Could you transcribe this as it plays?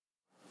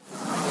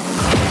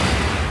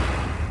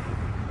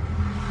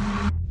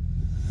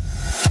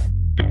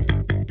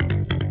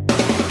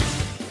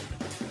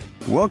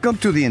Welcome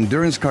to the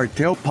Endurance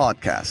Cartel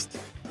podcast.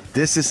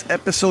 This is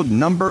episode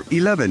number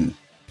 11.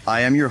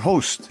 I am your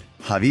host,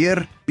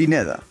 Javier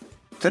Pineda.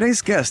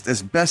 Today's guest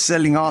is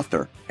best-selling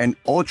author and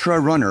ultra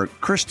runner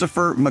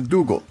Christopher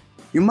McDougall.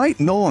 You might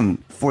know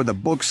him for the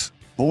books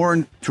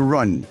Born to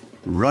Run,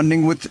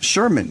 Running with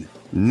Sherman,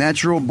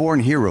 Natural Born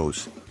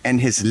Heroes,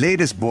 and his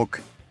latest book,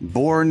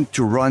 Born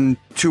to Run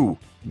 2,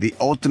 The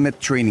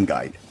Ultimate Training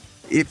Guide.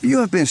 If you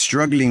have been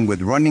struggling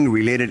with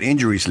running-related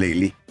injuries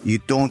lately, you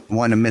don't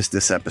want to miss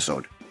this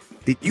episode.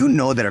 Did you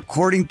know that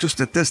according to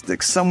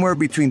statistics, somewhere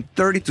between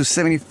 30 to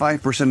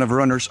 75% of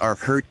runners are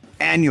hurt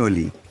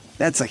annually?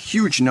 That's a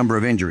huge number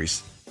of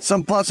injuries.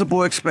 Some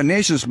possible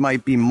explanations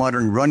might be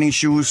modern running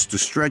shoes to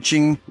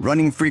stretching,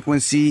 running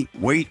frequency,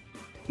 weight,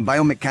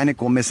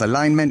 biomechanical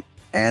misalignment,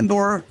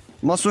 and/or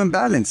muscle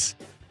imbalance.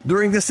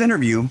 During this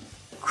interview,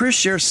 Chris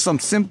shares some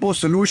simple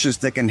solutions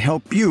that can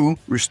help you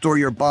restore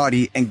your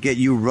body and get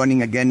you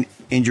running again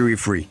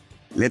injury-free.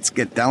 Let's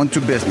get down to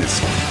business.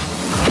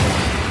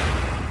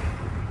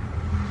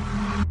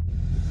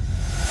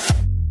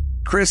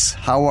 Chris,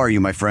 how are you,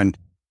 my friend?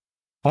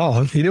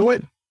 Oh, you know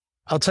what?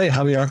 I'll tell you,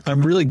 Javier,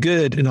 I'm really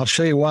good, and I'll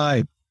show you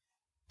why.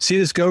 See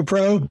this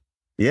GoPro?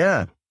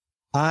 Yeah.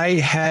 I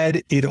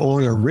had it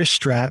on a wrist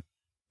strap,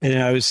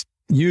 and I was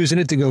using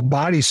it to go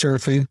body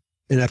surfing,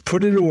 and I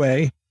put it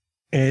away,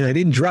 and I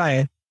didn't dry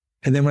it.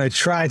 And then when I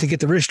tried to get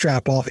the wrist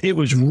strap off, it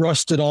was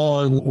rusted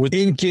on with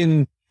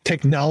Incan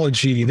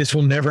technology. This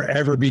will never,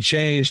 ever be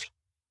changed.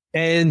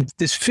 And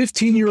this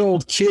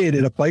 15-year-old kid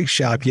at a bike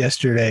shop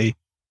yesterday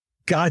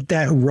got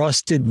that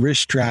rusted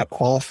wrist strap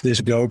off this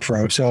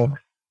GoPro. So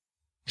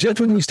just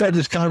when we started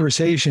this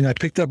conversation, I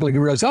picked up like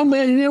and realized, oh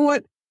man, you know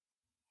what?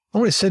 I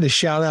want to send a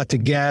shout out to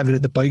Gavin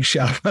at the bike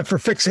shop for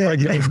fixing my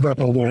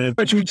GoPro.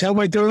 But you tell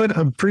my doing,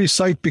 I'm pretty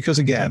psyched because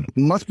of Gavin.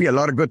 Must be a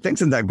lot of good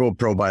things in that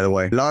GoPro, by the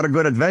way. A lot of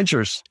good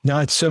adventures.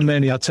 Not so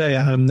many. I'll tell you,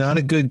 I'm not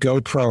a good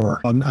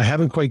GoProer. I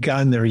haven't quite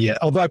gotten there yet.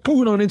 Although I put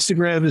one on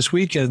Instagram this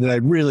weekend that I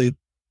really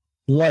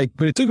like,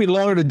 but it took me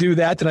longer to do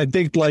that than I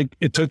think like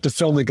it took to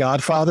film The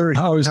Godfather.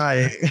 I was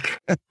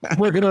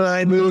working on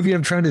iMovie.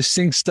 I'm trying to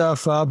sync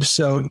stuff up.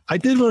 So I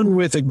did one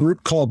with a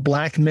group called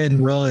Black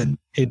Men Run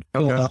in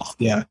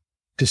Philadelphia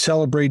to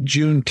celebrate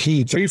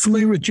Juneteenth. Are you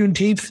familiar with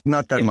Juneteenth?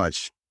 Not that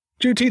much.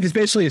 Juneteenth is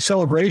basically a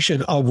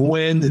celebration of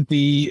when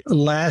the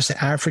last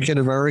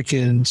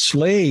African-American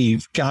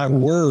slave got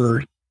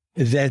word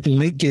that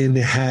Lincoln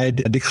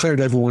had declared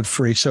everyone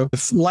free. So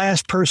the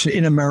last person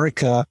in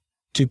America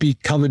to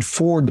become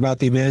informed about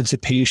the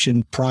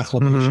Emancipation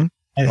Proclamation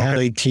and had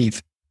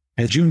 18th.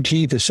 And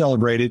Juneteenth is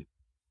celebrated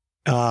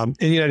in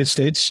the United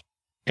States.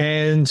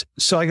 And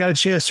so I got a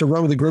chance to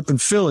run with a group in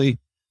Philly,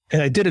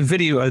 and I did a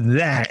video of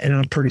that, and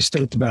I'm pretty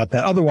stoked about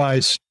that.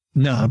 Otherwise,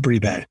 no, I'm pretty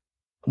bad.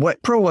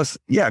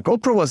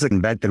 GoPro was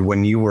invented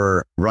when you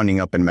were running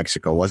up in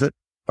Mexico, was it?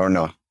 Or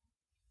no?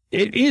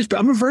 It is, but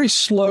I'm a very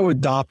slow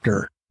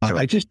adopter. Sure.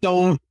 I just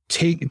don't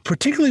take,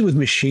 particularly with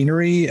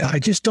machinery, I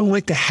just don't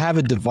like to have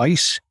a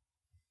device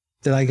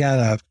that I got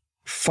to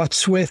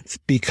futz with,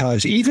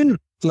 because even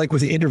like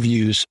with the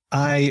interviews,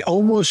 I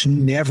almost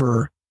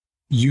never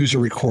use a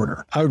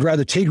recorder. I would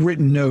rather take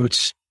written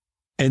notes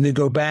and then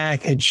go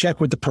back and check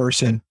with the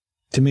person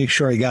to make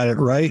sure I got it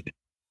right,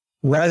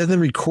 rather than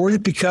record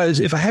it. Because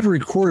if I have a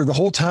recorder the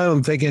whole time,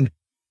 I'm thinking,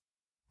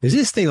 is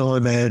this thing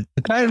on, man?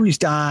 The batteries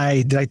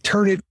died. Did I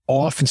turn it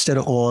off instead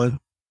of on?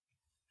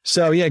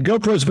 So yeah,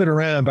 GoPro's been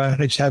around, but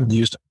I just haven't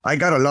used it. I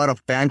got a lot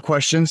of fan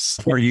questions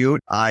for you.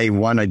 I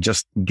want to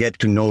just get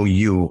to know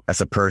you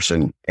as a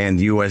person and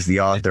you as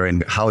the author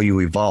and how you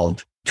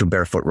evolved to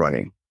barefoot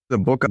running. The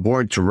book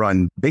Born to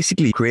Run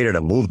basically created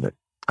a movement.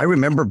 I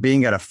remember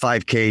being at a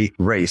 5K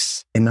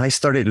race and I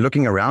started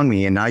looking around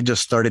me and I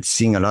just started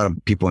seeing a lot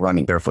of people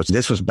running barefoot.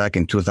 This was back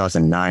in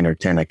 2009 or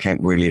 10. I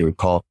can't really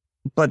recall.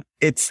 But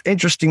it's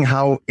interesting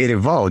how it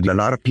evolved. A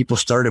lot of people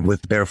started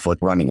with barefoot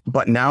running,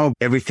 but now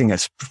everything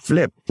has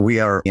flipped. We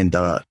are in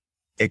the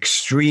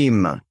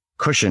extreme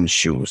cushion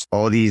shoes,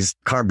 all these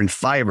carbon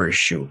fiber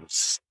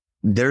shoes.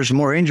 There's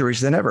more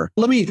injuries than ever.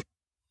 Let me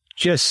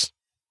just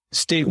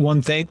state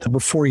one thing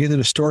before we get into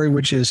the story,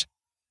 which is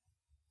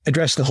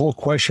address the whole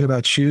question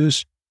about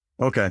shoes.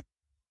 Okay.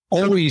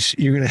 Always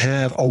you're going to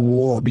have a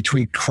war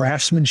between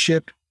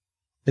craftsmanship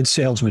and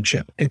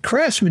salesmanship. And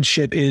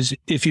craftsmanship is,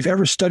 if you've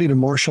ever studied a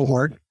martial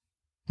art,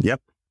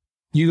 yep,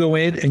 you go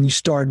in and you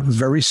start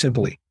very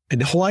simply.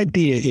 And the whole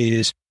idea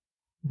is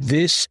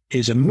this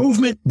is a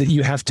movement that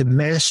you have to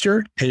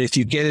master. And if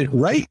you get it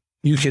right,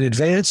 you can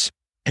advance.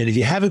 And if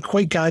you haven't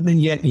quite gotten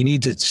it yet, you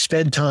need to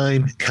spend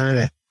time, kind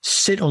of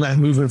sit on that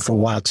movement for a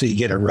while till you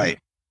get it right.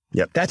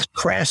 Yep. That's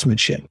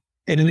craftsmanship.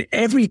 And in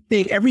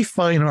everything, every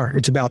fine art,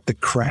 it's about the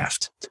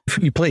craft.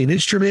 If you play an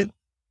instrument,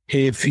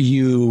 if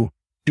you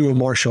do a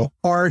martial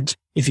art,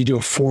 if you do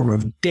a form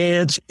of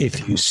dance,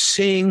 if you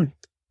sing,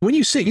 when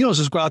you sing, you don't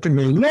just go out there and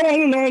go, la,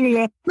 la, la,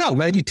 la. No,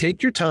 man, you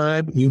take your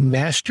time, you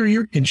master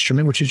your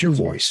instrument, which is your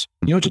voice.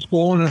 You don't just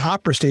go on an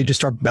opera stage and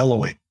start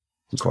bellowing.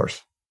 Of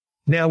course.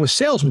 Now with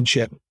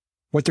salesmanship,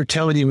 what they're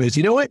telling you is,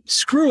 you know what?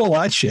 Screw all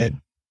that shit.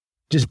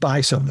 Just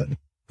buy something.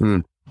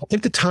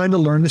 Take the time to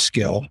learn the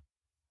skill.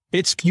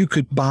 You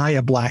could buy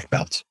a black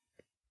belt.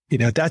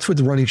 That's what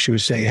the running shoe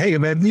is saying. Hey,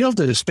 man, you don't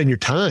have to spend your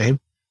time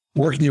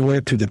working your way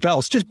up through the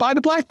belts. Just buy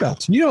the black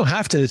belts. You don't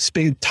have to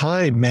spend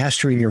time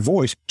mastering your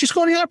voice. Just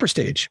go to the upper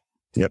stage.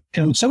 Yep.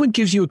 And when someone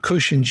gives you a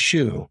cushioned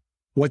shoe,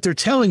 what they're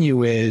telling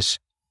you is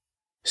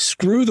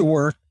screw the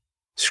work,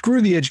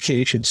 screw the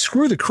education,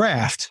 screw the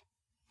craft,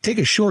 take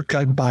a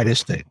shortcut and buy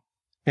this thing.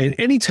 And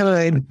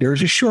anytime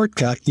there's a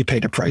shortcut, you pay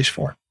the price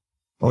for it.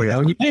 Oh,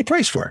 yeah. You pay a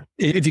price for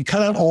it. If you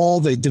cut out all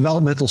the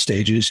developmental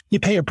stages, you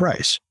pay a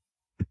price.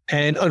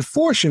 And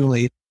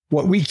unfortunately,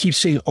 what we keep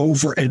seeing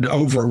over and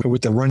over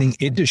with the running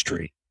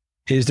industry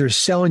is they're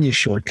selling you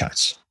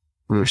shortcuts.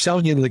 They're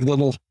selling you like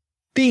little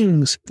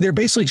things. They're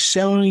basically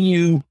selling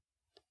you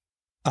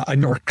a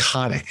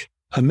narcotic,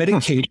 a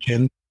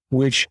medication,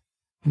 which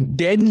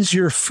deadens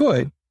your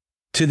foot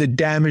to the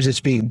damage that's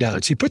being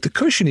done. So you put the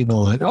cushioning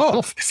on,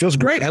 it feels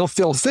great. I don't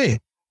feel a thing.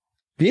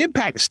 The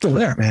impact is still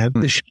there, man.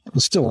 The shit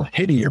is still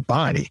hitting your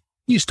body.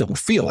 You still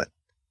feel it.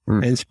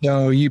 And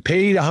so you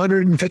paid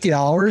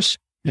 $150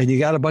 and you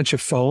got a bunch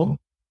of foam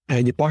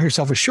and you bought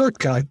yourself a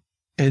shortcut.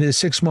 And then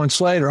 6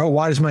 months later,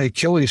 why does my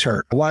Achilles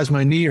hurt? Why does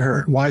my knee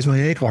hurt? Why does my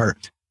ankle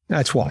hurt?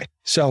 That's why.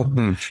 So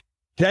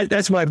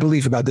that's my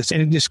belief about this.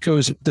 And it just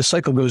the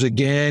cycle goes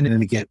again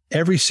and again.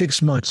 Every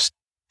 6 months,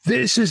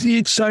 this is the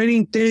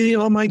exciting thing.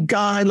 Oh my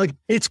God. Like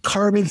it's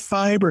carbon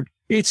fiber.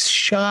 It's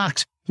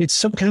shot. It's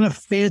some kind of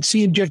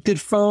fancy injected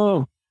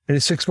foam. And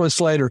then 6 months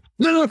later,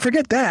 no,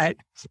 forget that.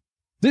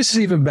 This is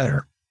even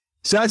better.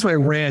 So that's my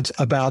rant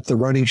about the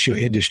running shoe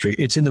industry.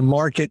 It's in the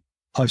market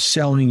of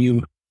selling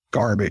you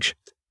garbage.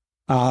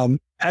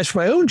 As for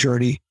my own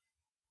journey,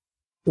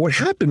 what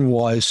happened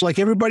was, like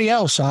everybody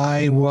else,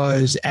 I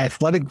was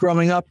athletic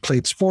growing up,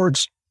 played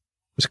sports,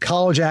 was a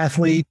college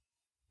athlete.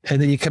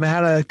 And then you come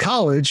out of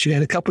college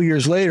and a couple of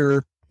years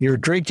later, you're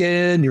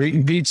drinking, you're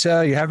eating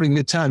pizza, you're having a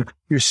good time.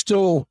 You're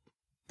still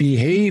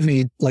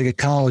behaving like a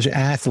college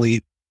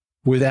athlete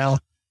without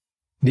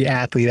the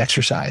athlete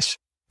exercise.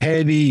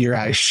 Heavy, you're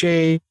out of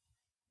shape.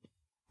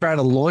 Trying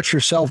to launch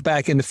yourself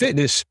back into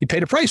fitness, you pay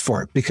the price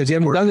for it because you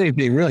haven't done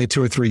anything really in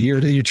 2 or 3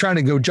 years. And you're trying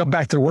to go jump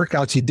back to the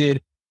workouts you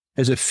did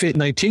as a fit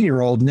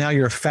 19-year-old. Now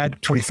you're a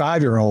fat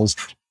 25-year-old.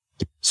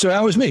 So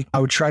that was me. I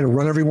would try to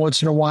run every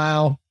once in a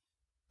while.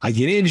 I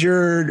get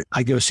injured.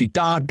 I go see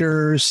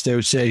doctors. They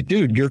would say,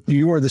 dude,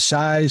 you are the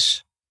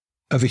size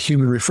of a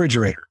human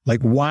refrigerator.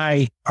 Like,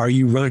 why are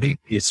you running?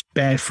 It's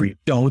bad for you.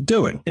 Don't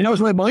do it. And that was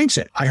my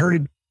mindset. I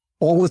heard it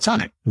all the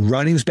time.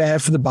 Running's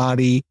bad for the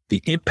body.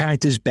 The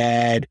impact is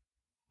bad.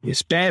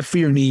 It's bad for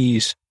your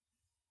knees.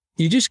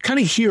 You just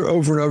kind of hear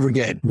over and over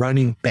again,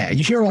 running bad.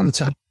 You hear it all the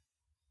time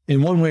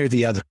in one way or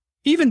the other.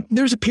 Even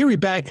there's a period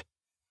back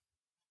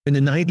in the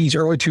 90s,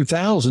 early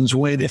 2000s,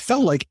 when it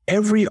felt like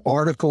every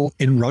article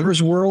in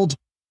Runner's World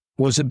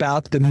was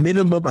about the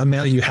minimum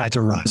amount you had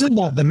to run. It wasn't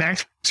about the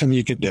maximum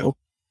you could do.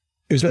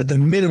 It was about the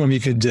minimum you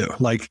could do.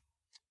 Like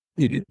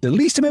the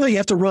least amount you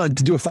have to run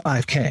to do a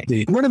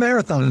 5K. Run a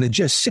marathon in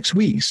just 6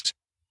 weeks.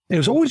 And it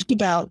was always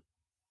about,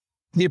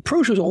 the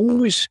approach was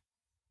always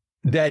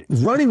that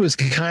running was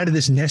kind of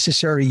this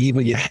necessary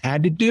evil you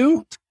had to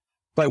do,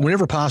 but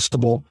whenever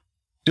possible,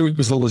 do it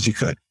as little as you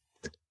could.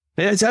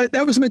 And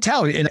that was the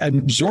mentality, and I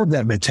absorbed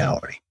that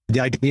mentality. The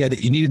idea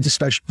that you needed the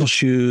special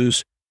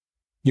shoes,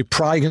 you're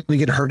probably going to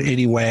get hurt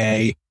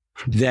anyway,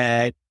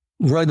 that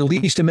run the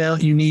least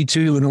amount you need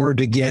to in order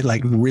to get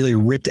like really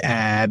ripped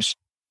abs.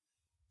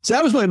 So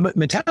that was my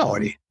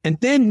mentality. And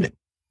then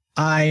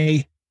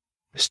I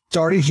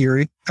started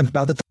hearing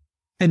about the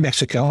in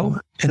Mexico,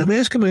 and I'm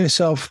asking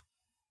myself,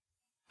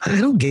 I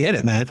don't get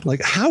it, man.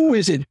 Like, how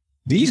is it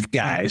these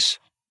guys,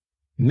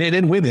 men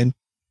and women,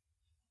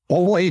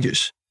 all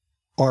ages,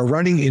 are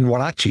running in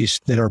huaraches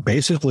that are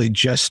basically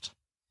just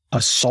a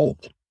sole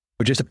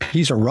or just a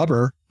piece of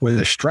rubber with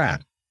a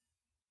strap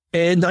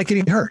and not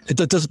getting hurt? It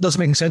doesn't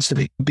make sense to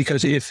me,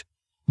 because if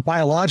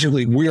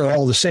biologically we are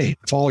all the same,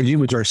 if all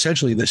humans are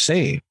essentially the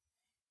same,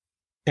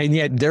 and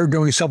yet they're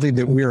doing something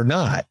that we are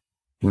not,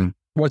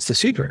 what's the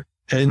secret?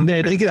 And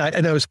then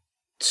again, I was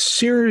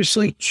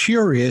seriously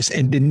curious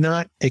and did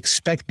not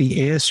expect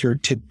the answer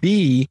to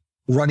be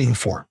running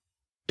form.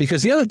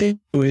 Because the other thing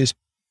is,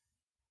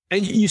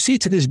 and you see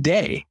to this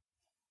day,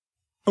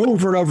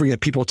 over and over again,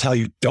 people tell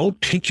you, don't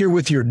tinker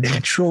with your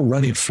natural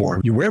running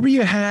form. Wherever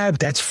you have,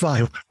 that's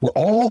fine. We're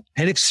all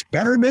an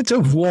experiment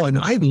of one.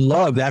 I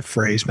love that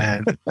phrase,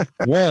 man.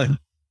 One.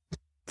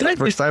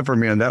 First time for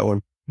me on that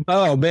one.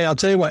 Oh, man, I'll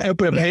tell you what,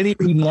 open up any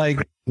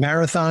like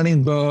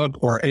marathoning book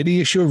or any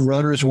issue of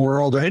Runner's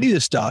World or any of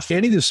this stuff,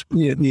 any of this,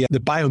 the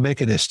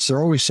biomechanists are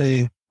always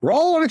saying, we're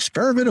all an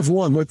experiment of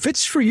one. What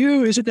fits for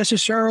you isn't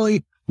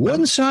necessarily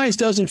one size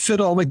doesn't fit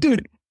all. I'm like,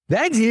 dude,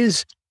 that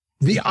is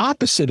the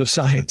opposite of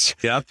science.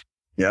 Yep.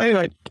 Yeah.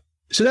 Anyway,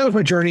 so that was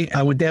my journey.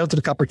 I went down to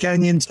the Copper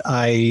Canyons.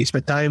 I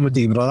spent time with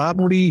the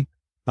Bradamuri.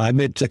 I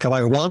met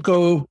Caballo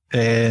Blanco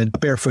and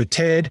Barefoot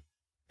Ted.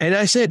 And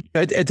I said,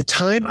 at the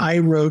time I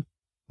wrote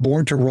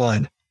Born to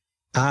Run,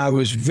 I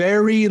was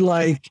very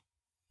like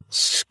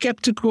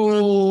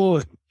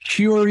skeptical,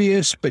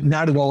 curious, but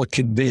not at all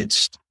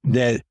convinced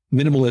that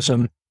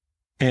minimalism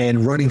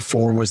and running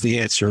form was the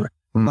answer.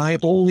 My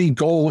only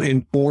goal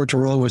in Born to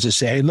Run was to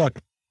say, hey, look,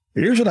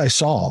 here's what I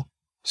saw.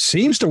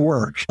 Seems to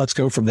work. Let's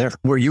go from there.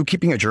 Were you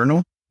keeping a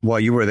journal while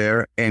you were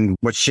there? And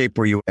what shape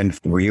were you? And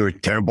were you in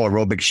terrible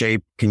aerobic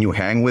shape? Can you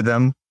hang with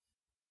them?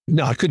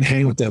 No, I couldn't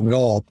hang with them at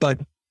all. But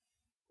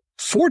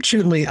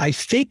fortunately, I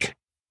think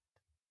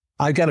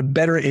I got a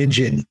better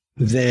engine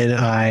than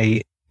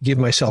I give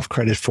myself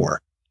credit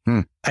for.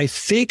 I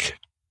think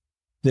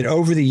that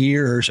over the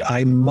years,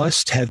 I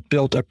must have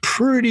built a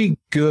pretty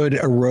good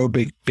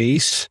aerobic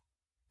base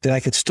that I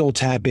could still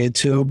tap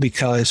into,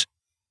 because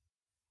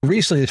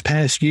recently, this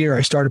past year,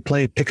 I started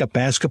playing pickup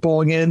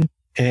basketball again.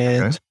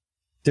 And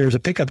there's a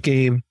pickup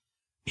game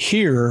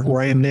here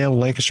where I am now in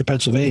Lancaster,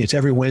 Pennsylvania. It's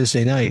every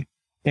Wednesday night.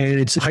 And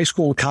it's high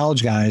school and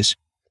college guys.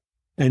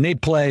 And they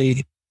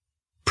play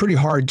pretty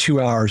hard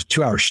 2 hours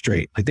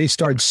straight. Like they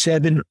start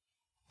 7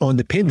 on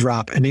the pin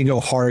drop and they go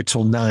hard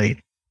till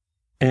 9.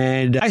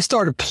 And I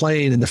started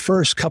playing, and the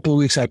first couple of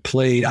weeks I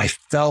played, I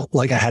felt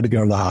like I had to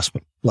go to the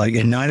hospital. Like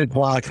at 9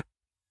 o'clock,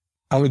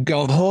 I would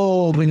go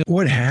home and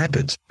what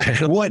happened?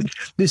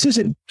 This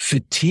isn't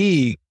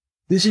fatigue.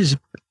 This is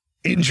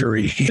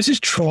injury. This is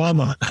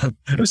trauma.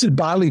 This is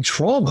bodily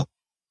trauma.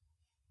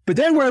 But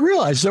then what I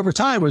realized over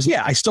time was,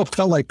 I still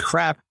felt like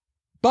crap,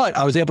 but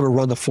I was able to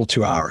run the full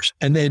 2 hours.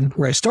 And then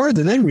where I started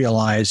to then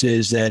realize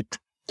is that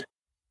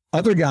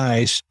other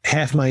guys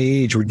half my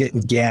age were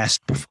getting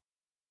gassed before.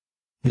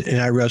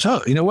 And I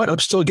realized, you know what? I'm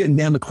still getting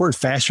down the court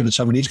faster than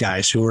some of these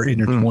guys who are in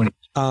their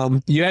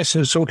 20s. You asked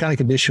us what kind of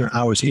condition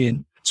I was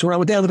in. So when I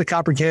went down to the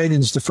Copper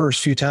Canyons the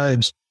first few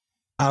times,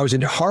 I was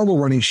in horrible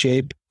running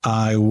shape.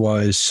 I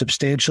was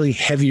substantially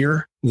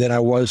heavier than I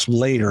was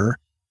later,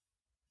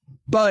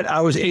 but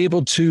I was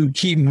able to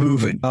keep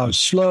moving. I was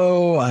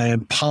slow, I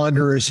am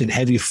ponderous and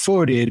heavy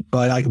footed,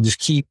 but I can just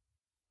keep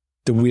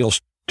the wheels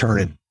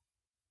turning.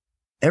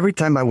 Every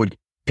time I would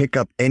pick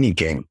up any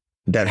game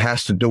that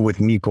has to do with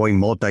me going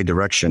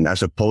multi-direction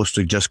as opposed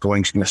to just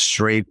going in a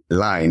straight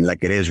line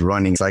like it is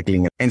running,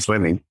 cycling, and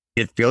swimming,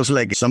 it feels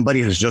like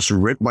somebody has just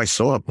ripped my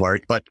soul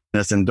apart. But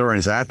as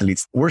endurance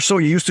athletes, we're so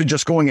used to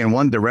just going in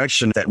one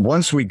direction that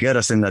once we get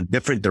us in a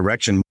different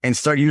direction and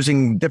start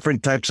using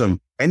different types of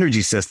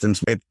energy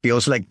systems, it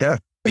feels like death.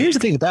 Here's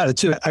the thing about it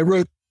too. I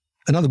wrote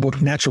another book,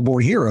 Natural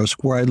Born Heroes,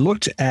 where I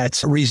looked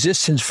at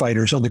resistance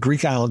fighters on the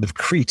Greek island of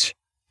Crete.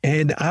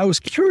 And I was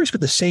curious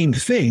about the same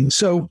thing.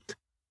 So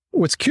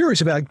what's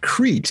curious about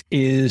Crete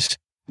is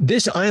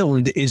this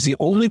island is the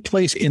only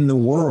place in the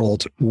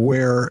world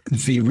where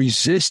the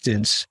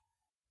resistance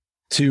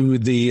to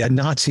the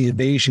Nazi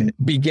invasion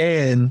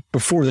began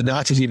before the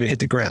Nazis even hit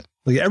the ground.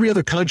 Like every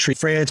other country,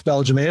 France,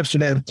 Belgium,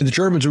 Amsterdam, the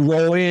Germans would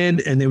roll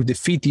in and they would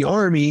defeat the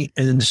army,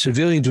 and then the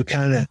civilians would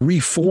kind of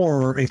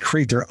reform and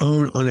create their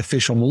own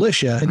unofficial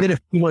militia. And then a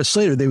few months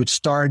later, they would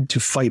start to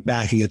fight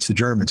back against the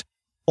Germans.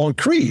 On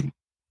Crete,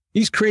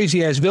 these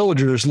crazy ass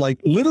villagers,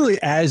 like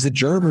literally as the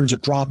Germans are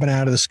dropping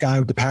out of the sky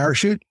with the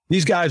parachute,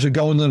 these guys are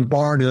going to the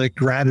barn and like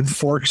grabbing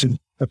forks and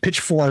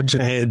pitchforks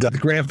and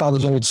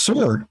grandfather's old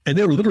sword. And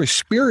they were literally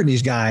spearing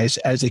these guys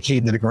as they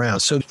came to the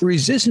ground. So the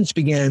resistance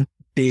began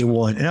day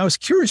one. And I was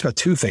curious about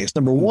two things.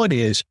 Number one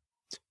is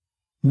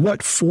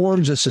what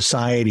forms a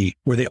society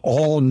where they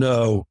all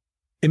know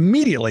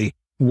immediately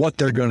what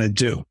they're going to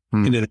do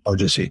in an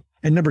emergency.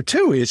 And number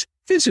two is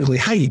physically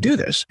how you do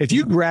this. If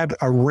you grab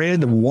a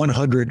random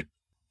 100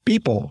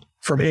 people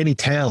from any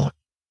town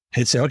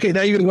and say, okay,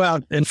 now you're going to go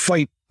out and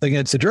fight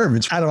against the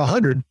Germans, out of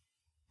 100,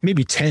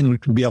 maybe 10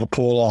 would be able to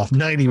pull it off.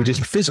 90 were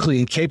just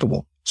physically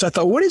incapable. So I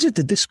thought, what is it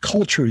that this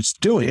culture is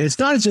doing? And it's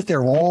not as if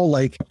they're all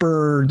like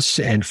birds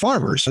and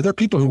farmers. So there are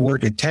people who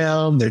work in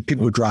town. There are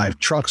people who drive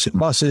trucks and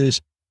buses.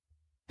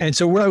 And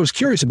so what I was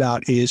curious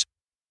about is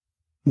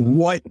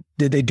what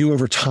did they do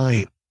over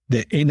time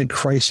that in a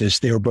crisis,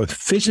 they were both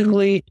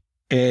physically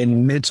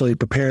and mentally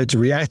prepared to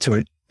react to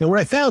it. And what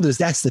I found is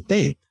that's the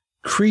thing.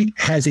 Crete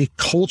has a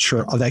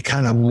culture of that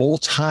kind of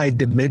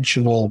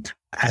multi-dimensional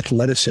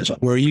athleticism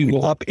where you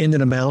go up into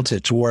the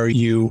mountains, where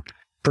you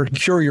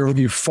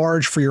you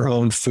forage for your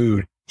own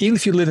food. Even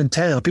if you live in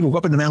town, people go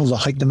up in the mountains, they'll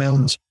hike the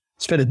mountains,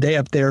 spend a day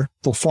up there,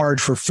 they'll forage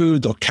for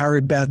food, they'll carry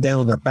it back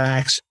down on their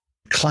backs,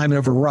 climbing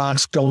over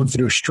rocks, going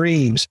through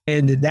streams.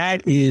 And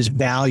that is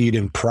valued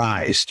and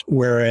prized.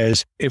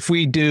 Whereas if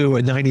we do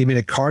a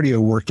 90-minute cardio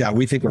workout,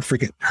 we think we're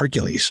freaking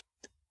Hercules.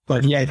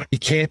 But yet you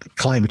can't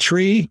climb a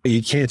tree,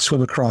 you can't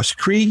swim across a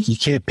creek, you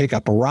can't pick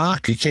up a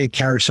rock, you can't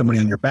carry somebody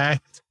on your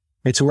back.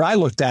 And so what I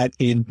looked at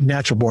in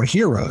Natural Born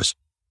Heroes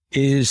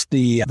is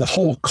the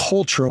whole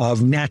culture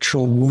of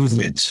natural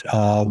movements.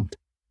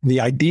 The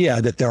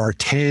idea that there are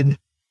 10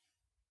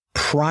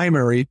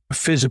 primary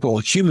physical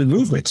human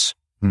movements: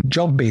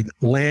 jumping,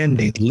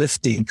 landing,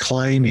 lifting,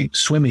 climbing,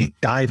 swimming,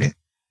 diving.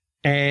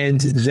 And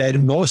that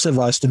most of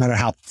us, no matter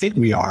how fit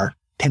we are,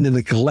 tend to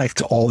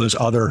neglect all those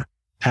other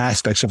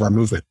aspects of our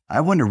movement.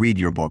 I want to read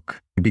your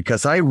book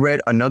because I read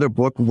another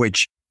book,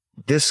 which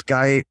this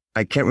guy,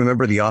 I can't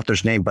remember the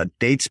author's name, but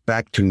dates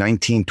back to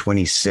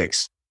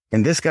 1926.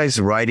 And this guy's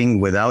writing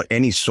without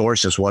any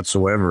sources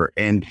whatsoever.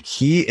 And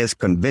he is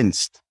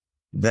convinced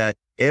that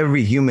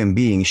every human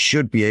being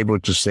should be able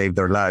to save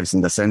their lives,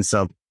 in the sense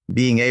of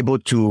being able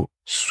to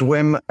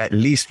swim at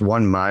least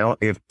 1 mile.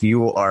 If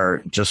you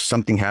are just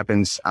something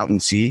happens out in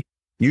sea,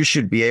 you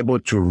should be able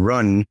to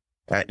run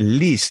at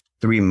least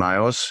 3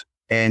 miles.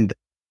 And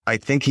I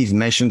think he's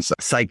mentioned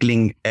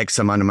cycling X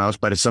amount of miles,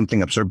 but it's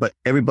something absurd. But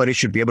everybody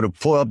should be able to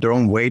pull up their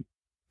own weight,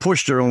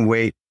 push their own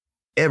weight,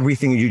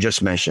 everything you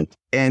just mentioned.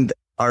 And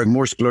our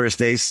most glorious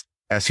days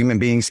as human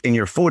beings in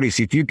your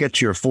 40s, if you get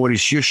to your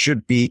 40s, you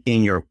should be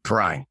in your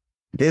prime.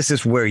 This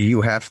is where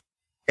you have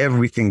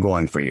everything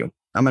going for you.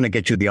 I'm going to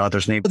get you the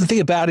author's name. But the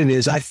thing about it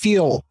is, I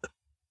feel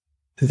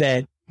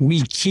that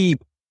we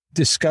keep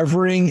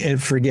discovering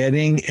and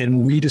forgetting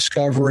and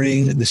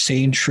rediscovering the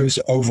same truths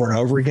over and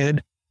over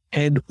again.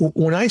 And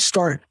when I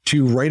start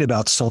to write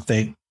about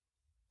something,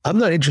 I'm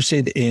not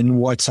interested in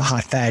what's a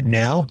hot fad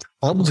now.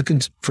 I'm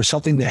looking for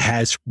something that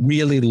has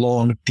really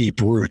long,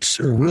 deep roots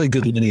or really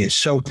good lineage.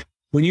 So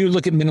when you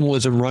look at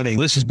minimalism running,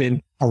 this has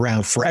been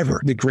around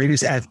forever. The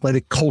greatest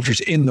athletic cultures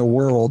in the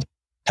world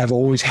have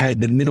always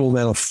had the minimal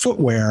amount of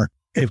footwear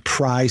and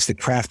prize the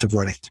craft of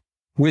running.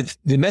 With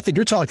the method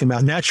you're talking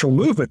about, natural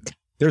movement,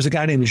 there's a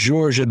guy named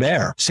Georges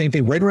Hebert. Same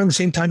thing, right around the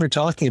same time you're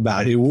talking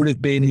about. It would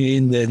have been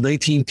in the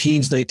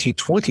 19-teens,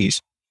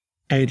 1920s.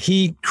 And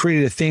he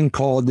created a thing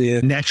called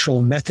the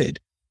natural method.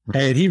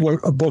 And he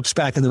wrote books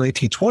back in the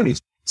 1920s.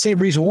 Same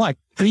reason why.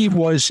 He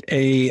was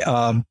a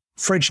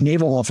French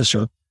naval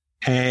officer,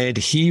 and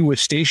he was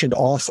stationed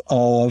off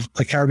of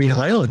the Caribbean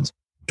islands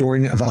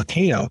during a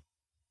volcano.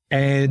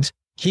 And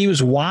he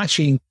was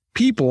watching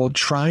people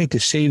trying to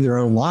save their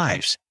own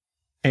lives.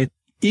 And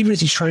even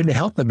as he's trying to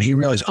help them, he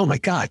realized, oh my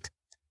God,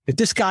 if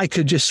this guy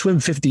could just swim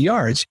 50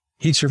 yards,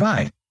 he'd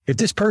survive. If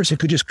this person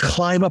could just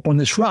climb up on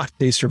this rock,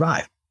 they'd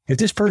survive. If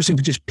this person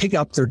could just pick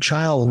up their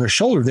child on their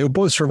shoulder, they would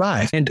both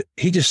survive. And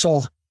he just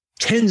saw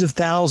tens of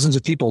thousands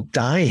of people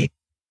dying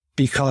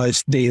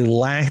because they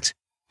lacked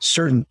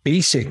certain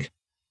basic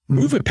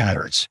movement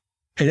patterns.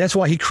 And that's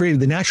why he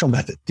created the natural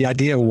method. The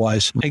idea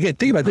was, again,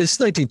 think about this,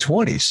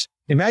 1920s.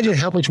 Imagine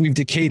how much we've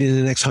decayed in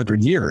the next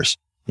 100 years.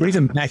 Or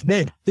even back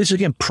then, this is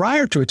again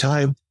prior to a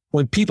time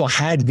when people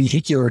had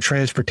vehicular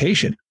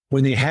transportation,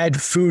 when they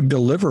had food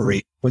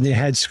delivery, when they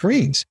had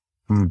screens.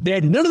 They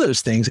had none of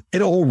those things.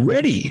 And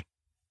already,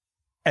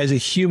 as a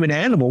human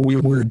animal, we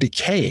were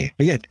decaying.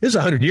 Again, this is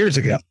 100 years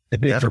ago.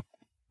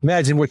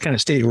 Imagine what kind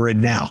of state we're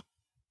in now.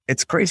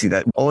 It's crazy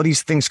that all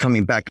these things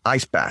coming back,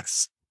 ice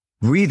baths,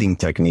 breathing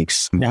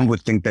techniques. One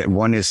would think that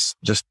one is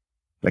just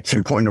like it's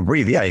important to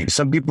breathe. Yeah,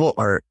 some people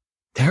are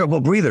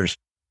terrible breathers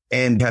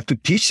and have to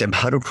teach them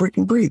how to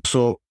freaking breathe.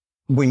 So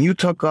when you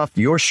took off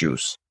your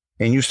shoes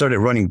and you started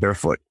running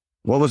barefoot,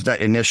 what was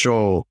that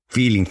initial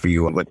feeling for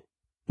you?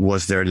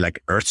 Was there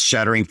like earth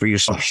shattering for you?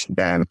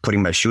 Damn,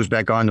 putting my shoes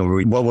back on,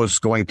 or what was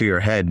going through your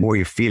head? What were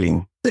you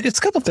feeling? It's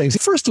a couple of things.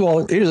 First of all,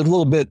 it is a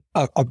little bit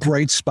a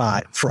bright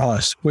spot for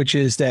us, which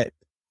is that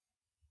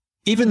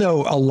even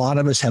though a lot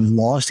of us have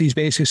lost these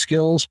basic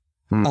skills,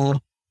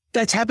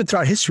 that's happened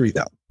throughout history,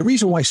 though. The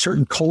reason why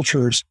certain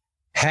cultures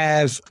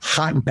have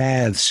hot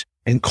baths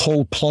and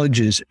cold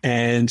plunges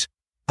and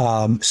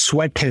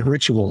sweat tent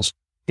rituals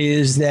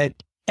is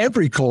that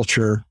every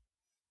culture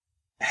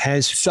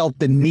has felt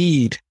the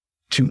need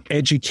to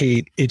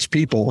educate its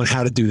people on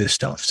how to do this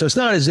stuff. So it's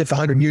not as if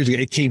 100 years ago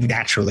it came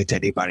naturally to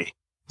anybody.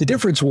 The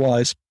difference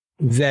was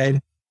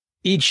that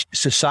each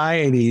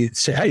society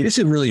said, hey, this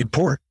is really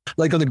important.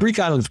 Like on the Greek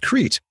island of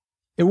Crete,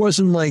 it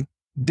wasn't like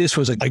this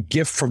was a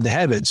gift from the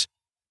heavens.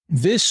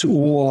 This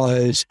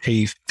was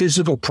a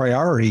physical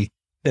priority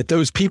that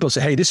those people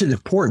say, hey, this is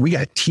important. We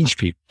got to teach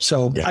people.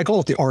 So I call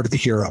it the art of the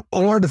hero.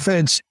 On our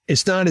defense,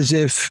 it's not as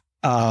if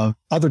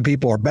other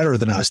people are better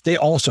than us. They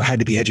also had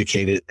to be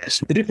educated in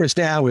this. The difference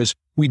now is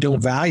we don't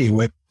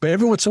value it, but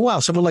every once in a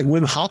while, someone like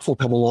Wim Hof will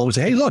come along and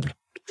say, hey, look,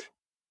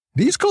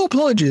 these cold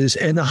plunges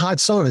and the hot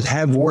saunas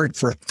have worked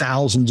for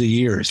thousands of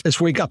years. Let's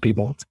wake up,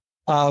 people.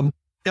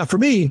 Now, for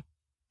me,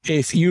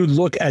 if you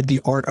look at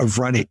the art of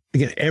running,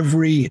 again,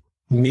 every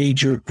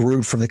major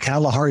group from the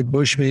Kalahari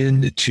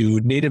Bushmen to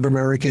Native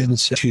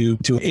Americans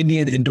to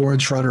Indian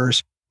endurance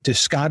runners to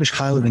Scottish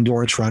Highland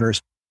endurance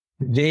runners,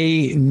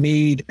 they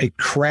made a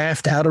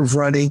craft out of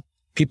running.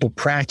 People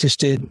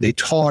practiced it. They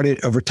taught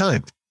it over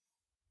time.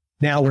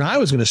 Now, when I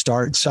was going to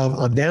start, so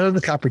I'm down in the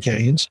Copper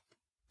Canyons.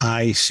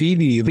 I see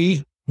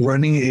the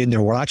running in their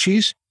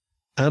Huaraches.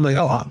 I'm like,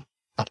 oh,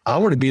 I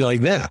want to be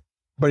like that.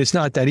 But it's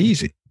not that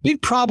easy.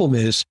 Big problem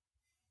is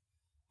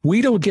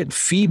we don't get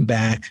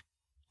feedback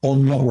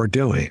on what we're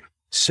doing.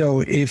 So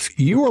if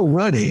you are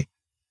running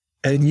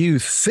and you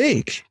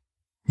think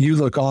you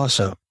look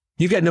awesome,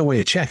 you got no way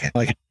to check it.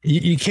 Like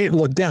you can't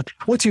look down.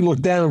 Once you look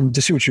down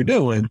to see what you're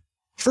doing,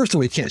 first of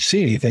all, you can't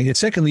see anything. And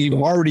secondly,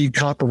 you've already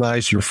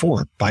compromised your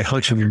form by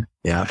hunching.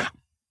 Yeah.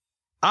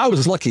 I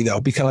was lucky though,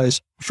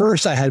 because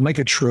first I had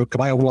Micah Truk,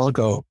 Caballo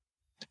Blanco,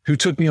 who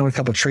took me on a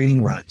couple of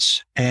training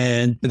runs.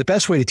 And the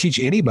best way to teach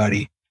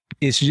anybody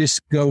is to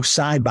just go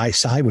side by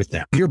side with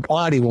them. Your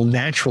body will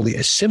naturally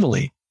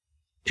assimilate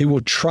it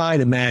will try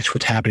to match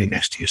what's happening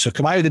next to you. So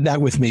Kabaya did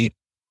that with me.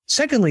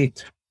 Secondly,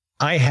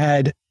 I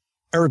had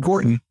Eric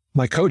Gorton,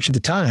 my coach at the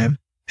time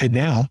and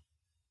now,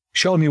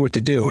 showing me what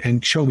to do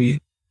and show me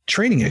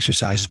training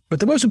exercises. But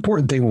the most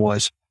important thing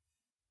was,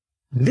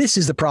 this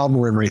is the problem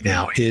we're in right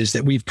now, is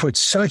that we've put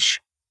such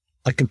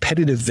a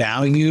competitive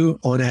value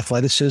on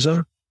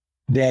athleticism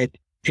that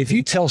if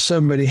you tell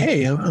somebody,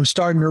 hey, I'm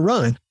starting to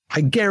run,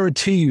 I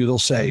guarantee you they'll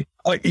say,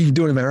 oh, are you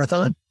doing a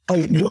marathon?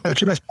 Oh,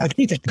 what's your best? I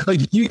think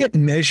that you get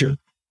measured.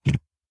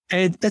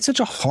 And that's such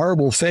a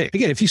horrible thing.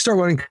 Again, if you start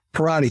running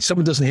karate,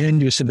 someone doesn't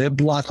hand you a cement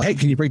block. Hey,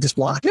 can you break this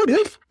block? No,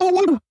 dude.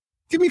 Oh,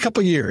 give me a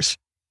couple of years.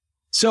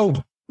 So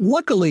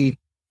luckily,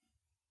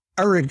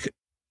 Eric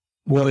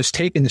was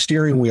taking the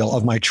steering wheel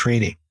of my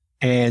training,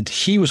 and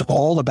he was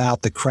all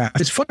about the craft.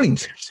 It's funny.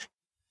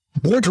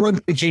 Born to Run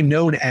became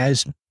known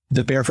as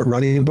the barefoot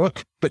running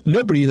book, but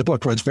nobody in the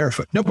book runs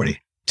barefoot. Nobody.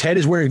 Ted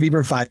is wearing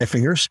Vibram 5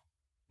 fingers.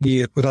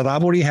 The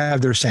Rabori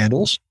have their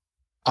sandals.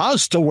 I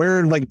was still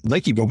wearing like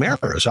Nike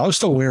Vomeros. I was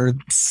still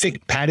wearing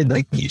thick padded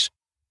Nikes.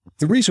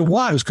 The reason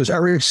why was because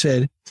Eric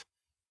said,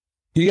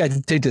 you got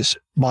to take this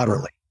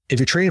moderately. If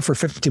you're training for a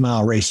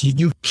 50-mile race,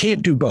 you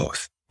can't do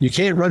both. You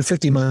can't run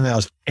 50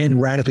 miles and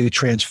radically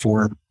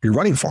transform your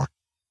running form.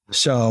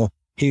 So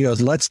he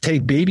goes, let's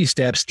take baby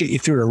steps, get you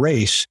through a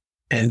race,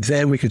 and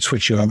then we could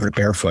switch you over to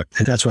barefoot.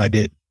 And that's what I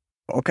did.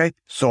 Okay.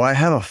 So I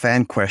have a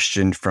fan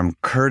question from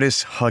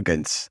Curtis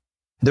Huggins.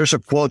 There's a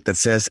quote that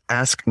says,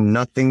 ask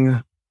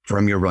nothing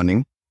from your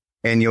running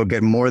and you'll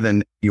get more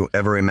than you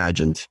ever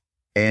imagined.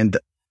 And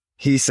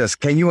he says,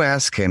 can you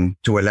ask him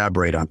to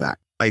elaborate on that?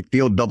 I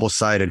feel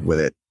double-sided with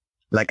it.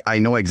 Like I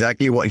know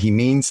exactly what he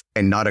means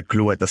and not a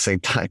clue at the same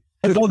time.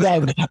 I wish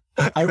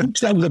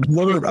that was a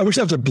blurb. I wish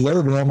that was a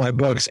blurb in all my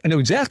books. I know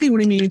exactly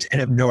what he means and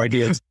have no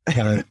idea.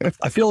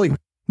 I feel like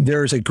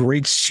there's a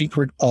great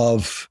secret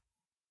of,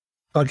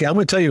 okay, I'm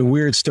going to tell you a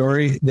weird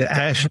story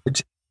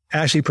that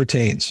actually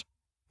pertains.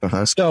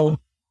 Uh-huh. So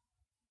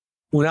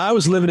when I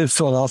was living in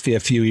Philadelphia a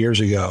few years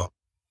ago,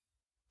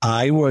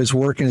 I was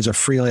working as a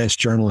freelance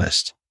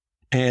journalist,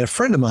 and a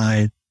friend of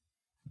mine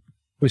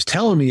was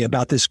telling me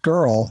about this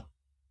girl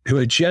who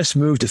had just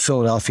moved to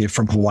Philadelphia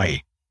from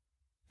Hawaii.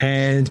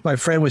 And my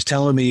friend was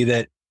telling me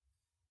that,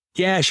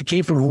 yeah, she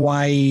came from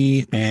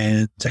Hawaii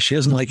and she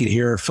doesn't like it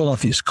here.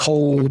 Philadelphia's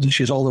cold.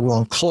 She has all the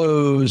wrong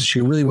clothes. She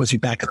really wants to be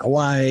back in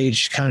Hawaii.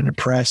 She's kind of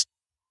depressed.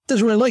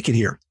 Doesn't really like it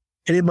here.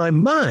 And in my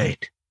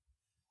mind,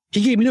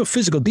 he gave me no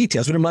physical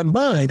details, but in my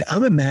mind,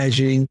 I'm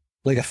imagining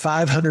like a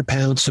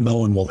 500-pound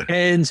Samoan woman.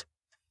 And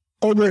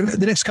over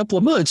the next couple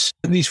of months,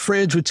 these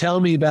friends would tell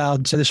me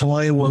about this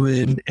Hawaiian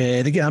woman.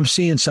 And again, I'm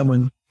seeing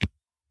someone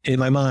in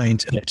my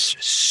mind that's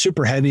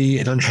super heavy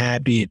and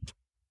unhappy.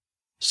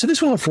 So this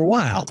went on for a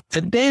while.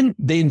 And then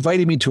they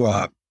invited me to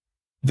a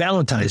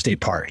Valentine's Day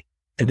party.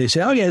 And they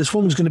said, oh yeah, this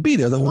woman's going to be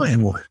there, the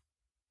Hawaiian woman.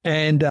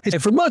 And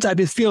for months, I've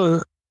been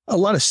feeling a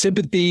lot of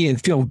sympathy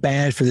and feeling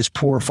bad for this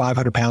poor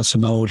 500-pound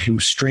Samoan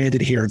who's stranded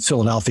here in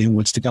Philadelphia and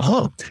wants to go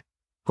home.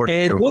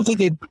 And one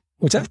thing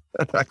what's that?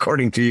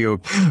 According to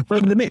you.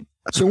 According to me.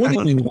 So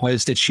one thing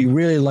was that she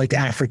really liked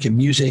African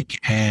music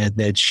and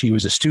that she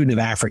was a student of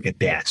African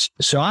dance.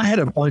 So I had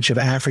a bunch of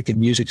African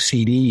music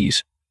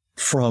CDs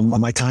from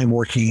my time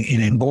working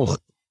in Angola.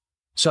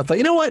 So I thought,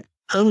 you know what?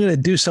 I'm going to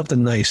do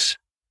something nice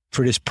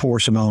for this poor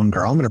Samoan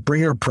girl. I'm going to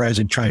bring her a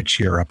present, try and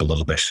cheer her up a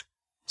little bit.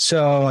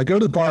 So I go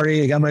to the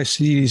party. I got my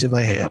CDs in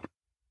my hand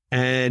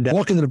and I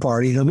walk into the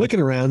party and I'm looking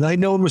around. And I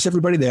know almost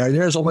everybody there.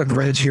 There's all my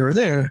friends here and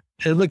there.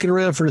 And I'm looking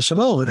around for the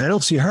Samoan. I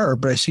don't see her,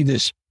 but I see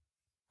this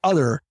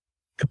other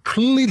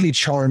completely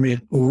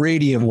charming,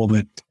 radiant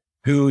woman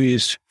who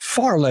is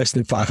far less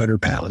than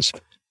 500 pounds.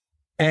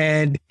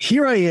 And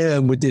here I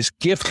am with this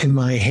gift in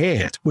my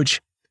hand,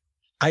 which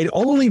I'd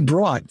only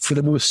brought for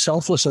the most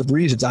selfless of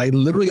reasons. I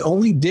literally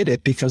only did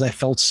it because I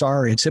felt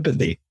sorry and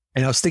sympathy.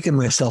 And I was thinking to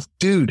myself,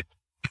 dude,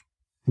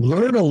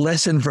 learn a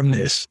lesson from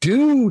this.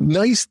 Do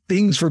nice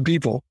things for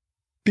people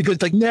because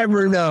they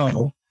never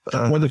know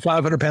when the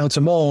 500-pound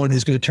Samoan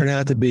is going to turn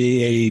out to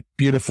be a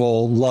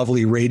beautiful,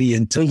 lovely,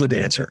 radiant Tilda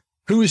dancer,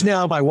 who is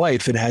now my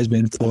wife and has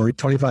been for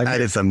 25 years.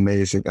 That is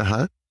amazing.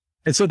 Uh-huh.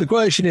 And so the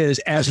question is,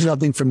 ask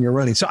nothing from your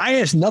running. So I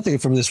asked nothing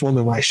from this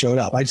woman when I showed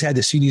up. I just had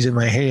the CDs in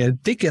my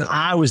hand, thinking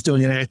I was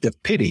doing an act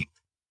of pity.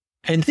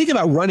 And the thing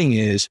about running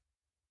is,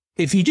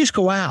 if you just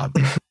go out,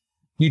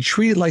 you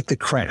treat it like the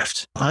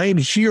craft. I am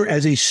here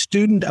as a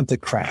student of the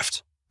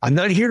craft. I'm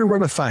not here to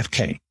run a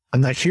 5K.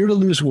 I'm not here to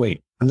lose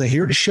weight. I'm not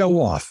here to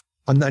show off.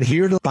 I'm not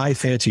here to buy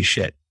fancy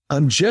shit.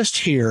 I'm just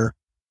here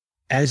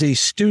as a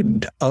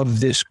student of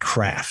this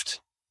craft.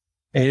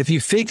 And if you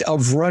think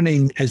of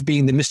running as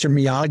being the Mr.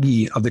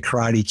 Miyagi of the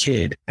Karate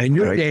Kid, and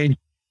you're saying,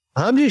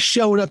 I'm just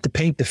showing up to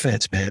paint the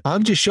fence, man.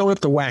 I'm just showing up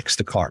to wax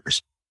the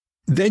cars.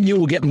 Then you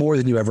will get more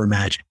than you ever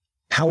imagined.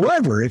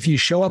 However, if you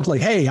show up like,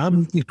 hey,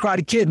 I'm the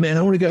Karate Kid, man.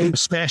 I want to go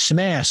smash some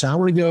ass. I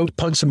want to go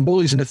punch some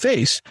bullies in the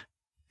face.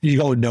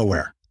 You're going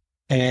nowhere.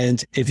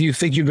 And if you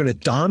think you're going to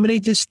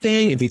dominate this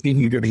thing, if you think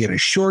you're going to get a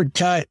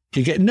shortcut,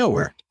 you're getting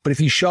nowhere. But if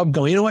you show up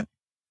going, you know what?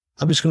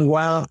 I'm just going to go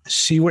out,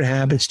 see what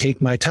happens,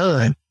 take my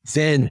time.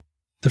 Then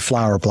the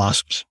flower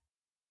blossoms.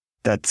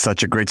 That's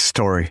such a great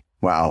story.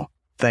 Wow.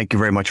 Thank you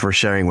very much for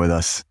sharing with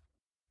us.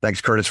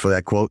 Thanks, Curtis, for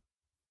that quote.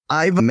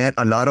 I've met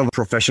a lot of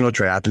professional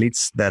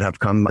triathletes that have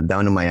come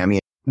down to Miami.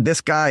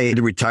 This guy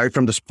retired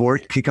from the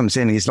sport. He comes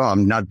in and he's,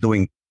 I'm not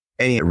doing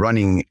any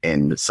running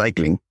and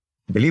cycling.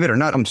 Believe it or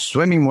not, I'm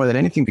swimming more than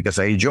anything because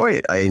I enjoy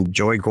it. I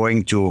enjoy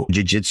going to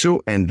jiu-jitsu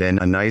and then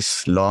a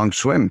nice long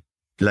swim.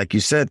 Like you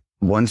said,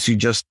 once you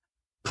just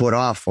put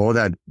off all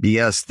that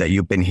BS that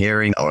you've been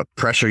hearing or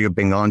pressure you've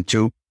been on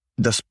to,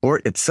 the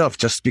sport itself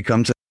just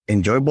becomes an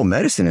enjoyable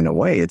medicine in a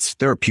way. It's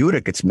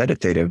therapeutic. It's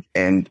meditative.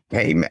 And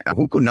hey, man,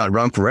 who could not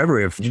run forever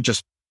if you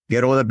just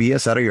get all the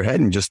BS out of your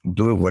head and just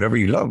do whatever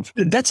you love?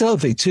 That's another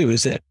thing too,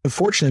 is that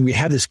unfortunately we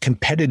have this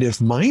competitive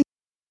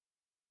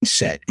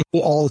mindset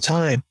all the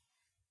time.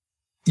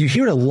 You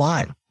hear it a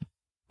lot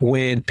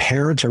when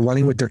parents are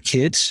running with their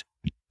kids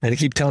and they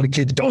keep telling the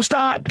kids, don't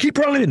stop, keep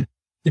running.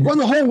 You run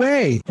the whole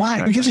way.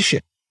 Why? Who gives a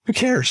shit? Who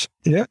cares?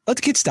 Yeah, let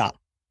the kids stop.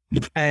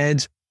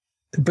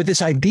 But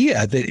this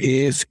idea that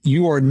if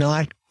you are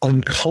not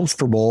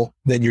uncomfortable,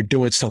 then you're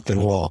doing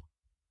something wrong.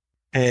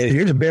 And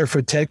here's a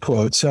Barefoot Ted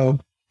quote. So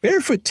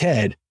Barefoot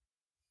Ted,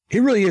 he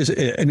really is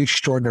an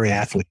extraordinary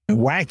athlete.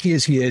 Wacky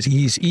as he is,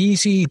 he's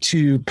easy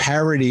to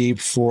parody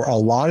for a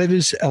lot of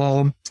his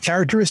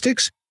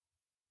characteristics.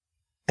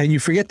 And you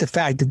forget the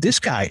fact that this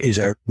guy is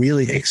a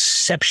really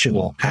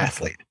exceptional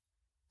athlete.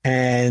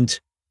 And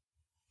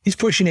he's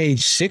pushing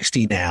age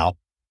 60 now,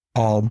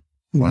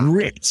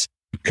 ripped,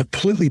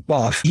 completely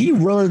buff. He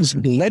runs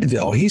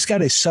Leadville. He's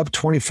got a sub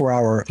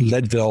 24-hour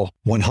Leadville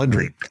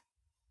 100.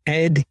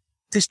 And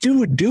this dude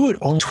would do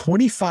it on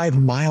 25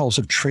 miles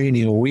of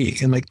training a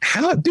week. And like,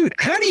 how do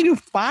you do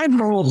 5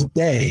 miles a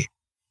day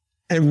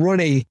and run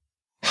a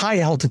high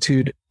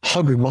altitude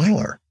 100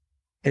 miler?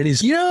 And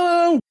he's,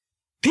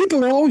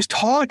 people are always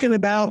talking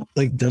about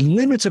like the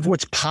limits of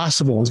what's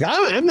possible.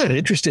 I'm not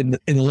interested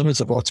in the limits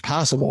of what's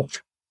possible.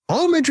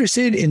 I'm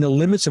interested in the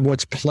limits of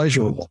what's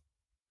pleasurable.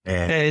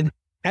 And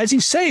as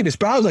he's saying this,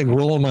 I was like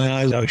rolling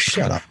my eyes. Oh,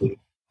 shut up.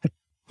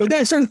 But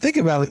then I started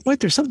thinking about like, wait,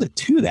 there's something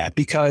to that,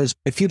 because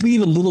if you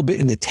leave a little bit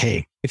in the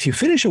tank, if you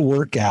finish a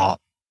workout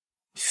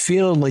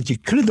feeling like you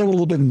could have done a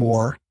little bit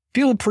more,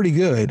 feeling pretty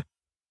good,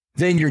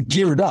 then you're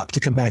geared up to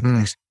come back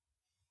next.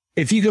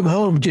 If you come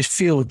home just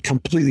feel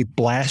completely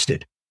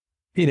blasted,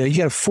 you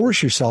got to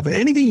force yourself.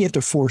 Anything you have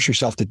to force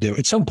yourself to do,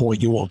 at some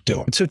point you won't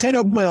do it. So Ted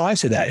opened my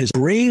eyes to that, is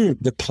bring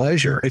the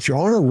pleasure. If you're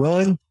on a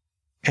run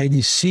and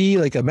you see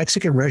like a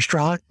Mexican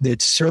restaurant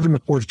that's serving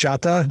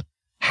horchata,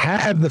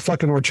 have the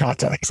fucking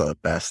horchata. It's the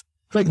best.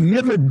 Like,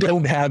 never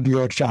don't have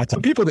your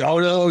horchata. People think, oh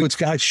no, it's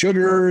got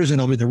sugars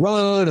and I'm in the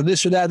run and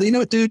this or that. You know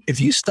what, dude?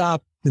 If you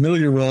stop in the middle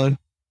of your run,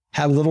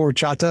 have a little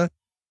horchata,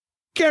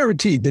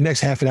 guaranteed the next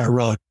half of that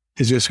run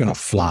is just going to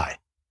fly.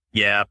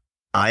 Yeah,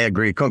 I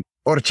agree.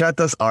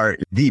 Horchatas are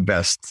the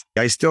best.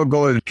 I still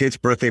go to kids'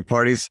 birthday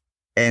parties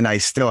and I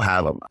still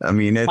have them. I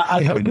mean,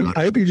 I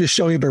hope you're just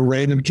showing up at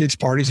random kids'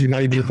 parties you're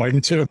not even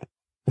invited to.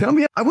 Tell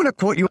me, I want to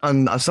quote you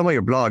on some of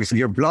your blogs.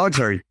 Your blogs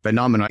are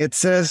phenomenal. It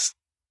says,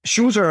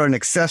 shoes are an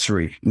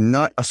accessory,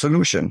 not a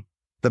solution.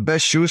 The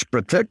best shoes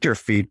protect your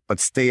feet, but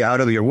stay out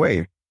of your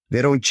way.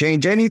 They don't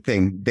change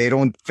anything. They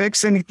don't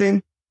fix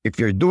anything. If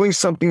you're doing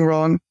something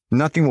wrong,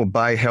 nothing will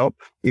buy help.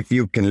 If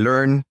you can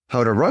learn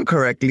how to run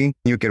correctly,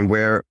 you can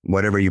wear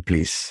whatever you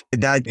please.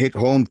 That hit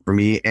home for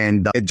me.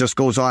 And it just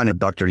goes on.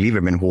 Dr.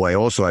 Lieberman, who I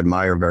also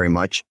admire very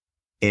much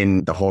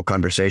in the whole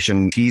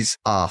conversation. He's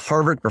a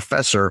Harvard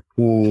professor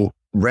who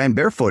ran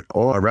barefoot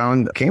all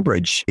around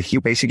Cambridge. He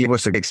basically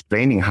was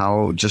explaining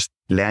how just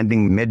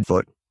landing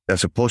midfoot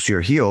as opposed to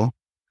your heel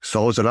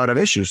solves a lot of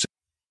issues.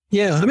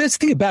 Yeah. I mean, that's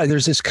the thing about it.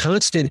 There's this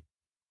constant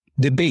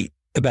debate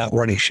about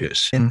running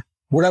shoes. And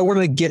what I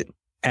wanted to get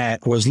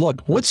at was,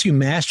 look, once you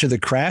master the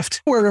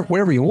craft,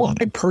 wherever you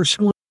want. I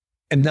personally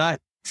am not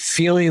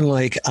feeling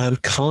like I'm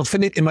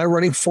confident in my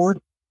running form,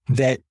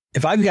 that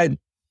if I've got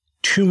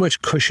too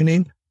much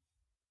cushioning,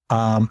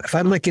 if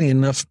I'm not getting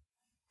enough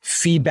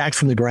feedback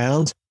from the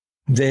ground,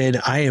 then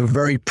I am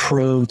very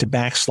prone to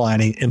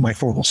backsliding and my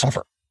form will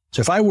suffer.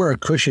 So if I wear a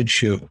cushioned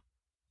shoe,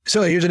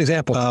 so here's an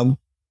example.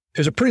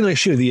 There's a pretty nice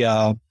shoe,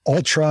 the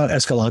Ultra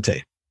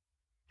Escalante.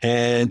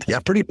 And yeah,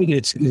 pretty big.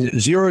 It's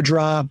zero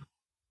drop,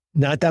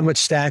 not that much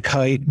stack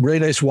height, really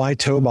nice wide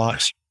toe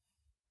box.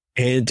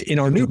 And in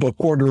our new book,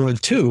 Born to Run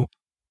 2,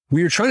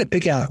 we were trying to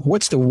pick out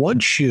what's the one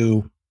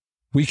shoe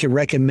we can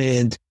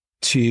recommend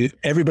to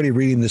everybody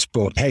reading this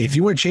book. Hey, if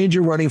you want to change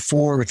your running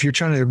form, if you're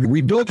trying to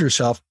rebuild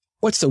yourself,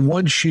 what's the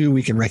one shoe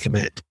we can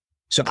recommend?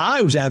 So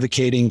I was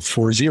advocating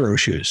for zero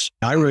shoes.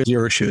 I ran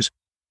zero shoes.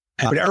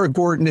 But Eric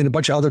Gordon and a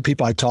bunch of other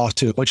people I talked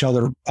to, a bunch of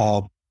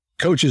other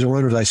coaches and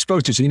runners I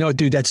spoke to said,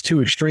 dude, that's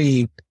too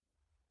extreme.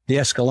 The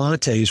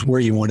Escalante is where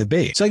you want to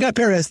be. So I got a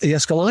pair of the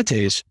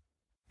Escalantes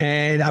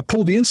and I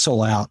pulled the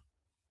insole out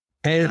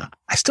and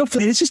I still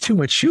feel it's just too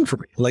much shoe for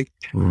me. Like,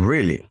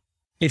 really?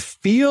 I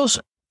feel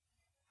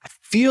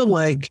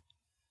like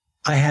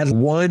I had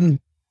one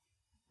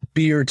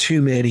beer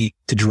too many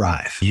to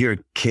drive. You're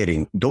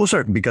kidding. Those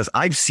are, because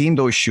I've seen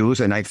those shoes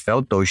and I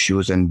felt those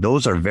shoes, and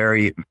those are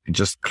very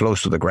just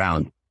close to the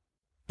ground.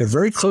 They're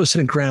very close to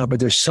the ground, but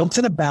there's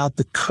something about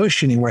the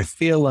cushioning where I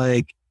feel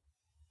like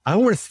I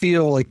want to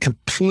feel like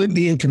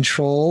completely in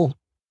control.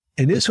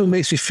 And this one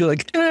makes me feel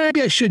like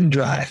maybe I shouldn't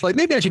drive. Like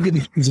maybe I should give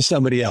these to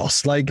somebody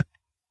else. Like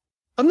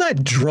I'm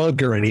not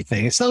drunk or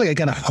anything. It's not like I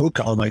got a hook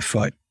on my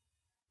foot.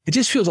 It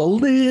just feels a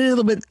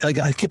little bit like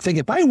I keep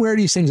thinking, if I wear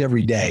these things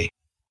every day,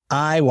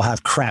 I will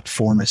have crap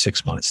form in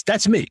 6 months.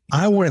 That's me.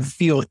 I want to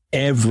feel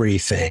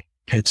everything.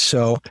 And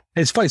so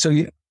it's funny.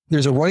 So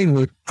there's a running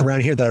route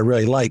around here that I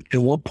really like.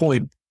 At one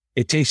point,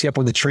 it takes you up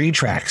on the train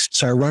tracks.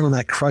 So I run on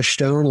that crushed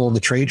stone along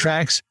the train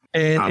tracks,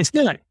 and it's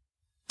not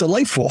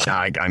delightful.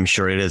 I'm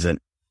sure it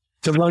isn't.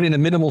 To run in a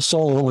minimal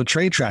sole on the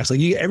train tracks.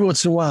 Like every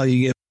once in a while,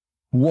 you get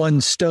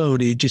one stone,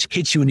 it just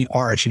hits you in the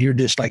arch, and you're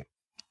just like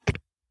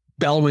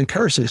bellowing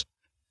curses.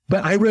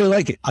 But I really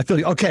like it. I feel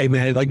like, okay,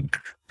 man, like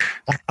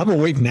I'm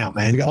awake now,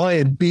 man. I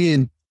am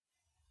being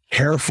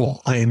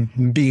careful. I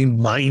am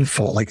being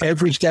mindful. Like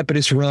every step of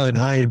this run,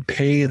 I am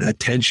paying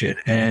attention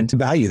and to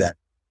value that.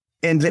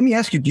 And let me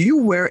ask you, do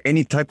you wear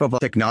any type of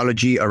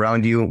technology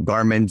around you?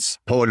 Garments,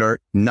 polar,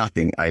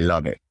 nothing. I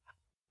love it.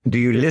 Do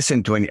you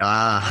listen to any?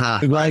 I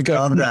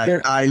love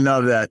that. I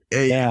love that.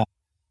 Hey, yeah.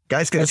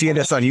 Guys can see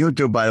this on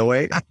YouTube, by the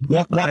way.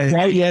 Why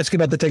are you asking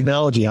about the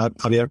technology,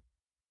 Javier?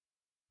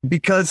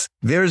 Because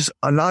there's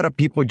a lot of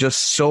people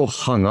just so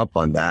hung up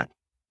on that.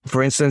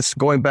 For instance,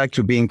 going back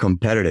to being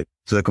competitive,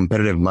 to the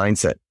competitive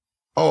mindset.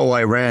 Oh,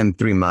 I ran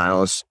 3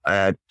 miles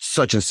at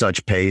such and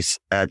such pace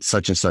at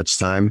such and such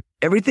time.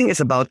 Everything is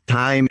about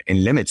time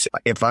and limits.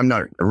 If I'm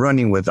not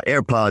running with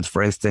AirPods,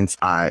 for instance,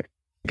 I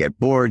get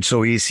bored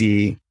so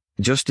easy.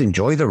 Just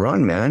enjoy the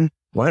run, man.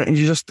 Why don't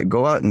you just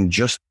go out and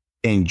just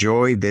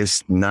enjoy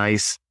this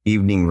nice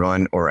evening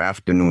run or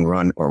afternoon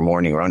run or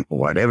morning run, or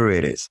whatever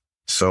it is.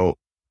 So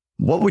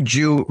what would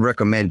you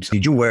recommend?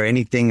 Did you wear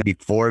anything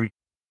before?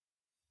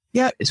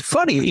 Yeah, it's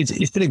funny.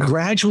 It's been a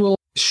gradual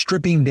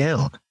stripping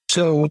down.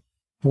 So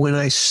when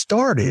I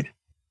started,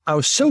 I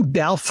was so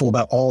doubtful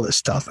about all this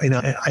stuff. And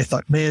I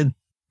thought, man,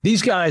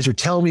 these guys are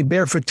telling me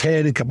Barefoot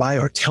Ted and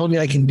Caballo are telling me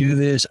I can do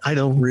this. I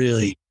don't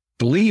really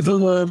believe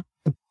in them.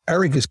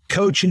 Eric is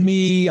coaching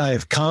me. I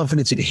have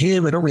confidence in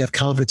him. I don't really have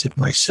confidence in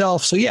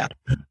myself. So yeah,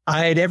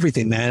 I had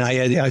everything, man.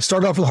 I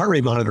started off with a heart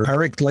rate monitor.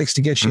 Eric likes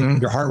to get you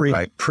your heart rate,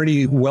 right.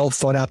 Pretty well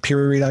thought out,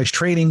 periodized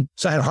training.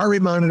 So I had a heart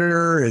rate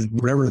monitor and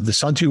whatever, the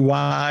Sun2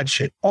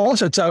 watch. And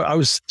also, so I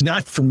was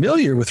not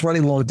familiar with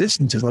running long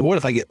distances. Like, what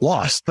if I get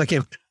lost? Like,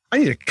 I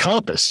need a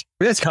compass.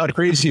 That's how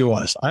crazy it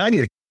was. I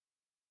need a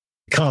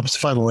compass to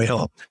find my way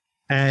home.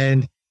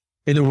 And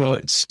in the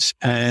woods.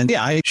 And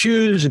yeah, I had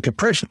shoes and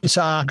compression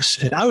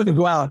socks, and I would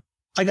go out.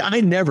 I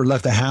never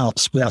left the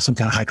house without some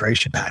kind of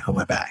hydration pack on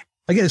my back.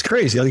 Again, it's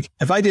crazy. Like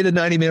if I did a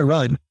 90-minute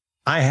run,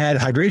 I had a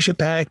hydration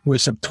pack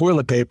with some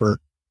toilet paper.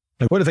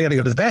 Like, what if I got to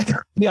go to the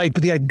bathroom? Yeah,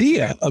 but the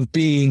idea of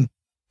being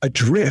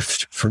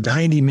adrift for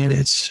 90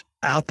 minutes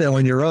out there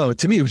on your own,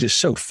 to me, it was just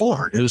so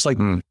foreign. It was like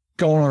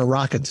going on a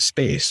rocket to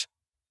space.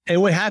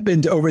 And what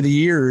happened over the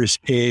years,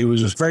 it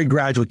was very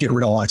gradual, getting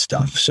rid of all that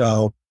stuff.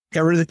 So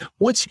got rid of it.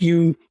 Once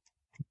you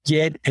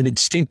get an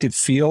instinctive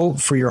feel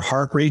for your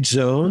heart rate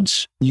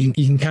zones, you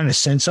can kind of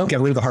sense them.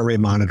 Got rid of the heart rate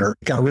monitor,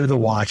 got rid of the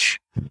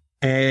watch,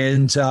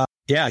 and got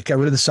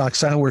rid of the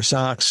socks. I don't wear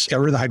socks.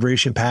 Got rid of the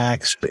hydration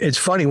packs. It's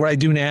funny what I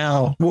do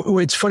now.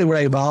 It's funny what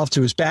I evolved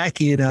to is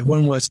back in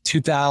when was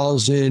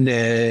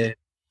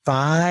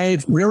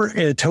 2005.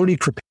 Remember Tony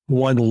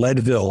won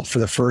Leadville for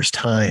the first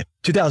time.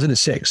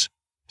 2006.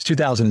 It's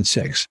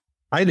 2006.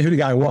 I didn't know who the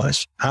guy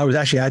was. I was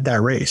actually at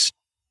that race,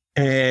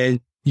 and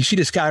you see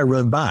this guy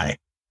run by.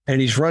 And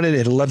he's running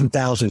at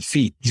 11,000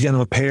 feet. He's got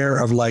on a pair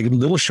of like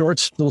little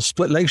shorts, little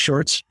split leg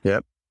shorts,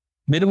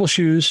 minimal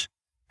shoes.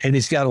 And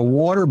he's got a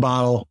water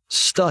bottle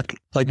stuck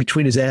like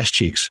between his ass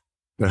cheeks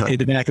in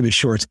the back of his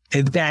shorts.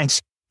 And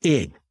that's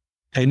it.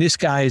 And this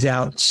guy is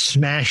out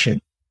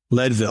smashing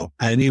Leadville.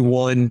 And he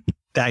won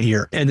that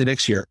year and the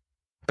next year.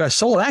 But I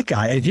saw that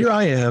guy. And here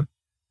I am,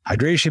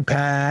 hydration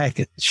pack,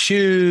 and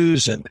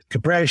shoes and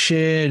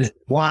compression,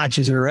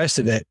 watches and the rest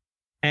of it.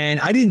 And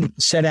I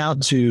didn't set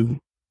out to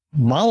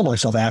model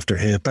myself after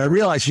him, but I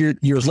realized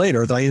years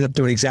later that I ended up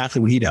doing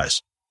exactly what he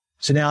does.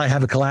 So now I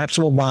have a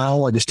collapsible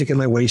bottle. I just stick it in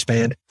my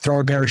waistband, throw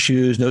a pair of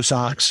shoes, no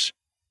socks,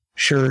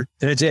 shirt,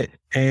 and that's it.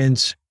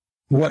 And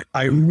what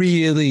I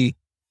really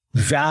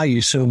value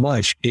so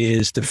much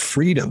is the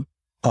freedom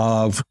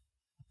of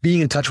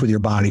being in touch with your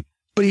body.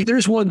 But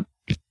there's one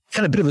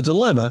kind of bit of a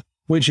dilemma,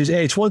 which is,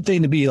 hey, it's one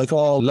thing to be like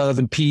all love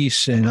and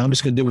peace, and I'm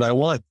just going to do what I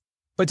want.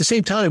 But at the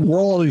same time, we're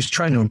always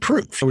trying to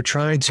improve. We're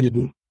trying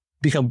to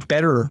become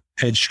better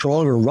and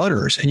stronger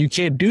runners. And you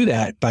can't do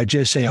that by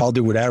just saying, I'll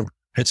do whatever.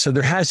 And so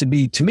there has to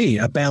be, to me,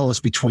 a balance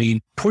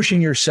between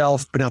pushing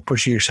yourself, but not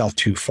pushing yourself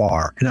too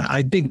far. And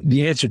I think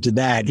the answer to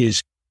that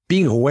is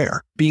being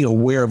aware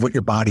of what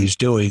your body is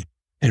doing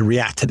and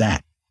react to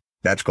that.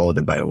 That's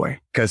golden, by the way,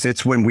 because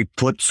it's when we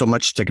put so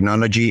much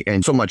technology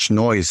and so much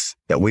noise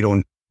that we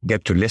don't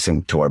get to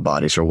listen to our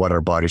bodies or what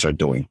our bodies are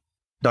doing.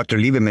 Dr.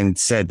 Lieberman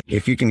said,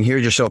 if you can hear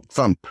yourself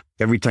thump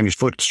every time your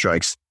foot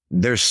strikes,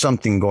 there's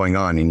something going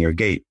on in your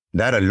gait.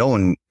 That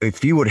alone,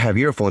 if you would have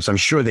earphones, I'm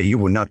sure that you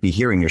would not be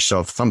hearing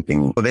yourself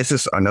thumping. So this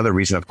is another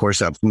reason, of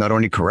course, of not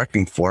only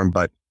correcting form,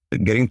 but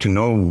getting to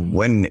know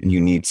when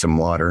you need some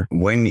water,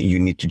 when you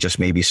need to just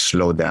maybe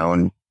slow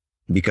down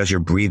because your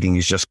breathing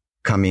is just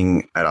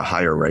coming at a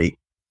higher rate.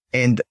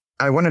 And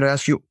I wanted to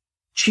ask you,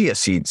 chia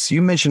seeds.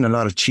 You mentioned a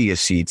lot of chia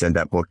seeds in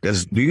that book.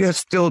 Do you guys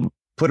still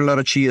put a lot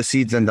of chia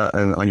seeds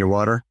on your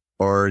water,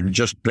 or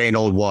just plain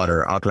old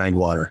water, alkaline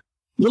water?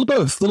 Little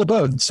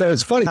both. So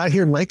it's funny. Out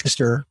here in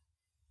Lancaster,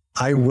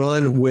 I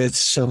run with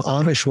some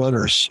Amish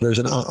runners. There's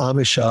an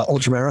Amish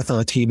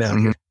ultramarathon team out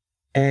here.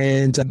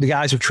 And the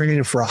guys are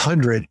training for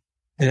 100.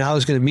 And I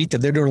was going to meet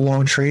them. They're doing a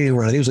long training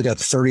run. I think it was like a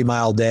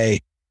 30-mile day.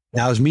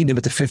 And I was meeting them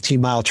at the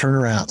 15-mile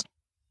turnaround.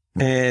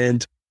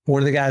 And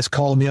one of the guys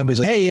called me up. He's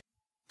like, hey,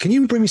 can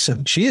you bring me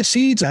some chia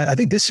seeds? I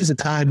think this is the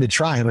time to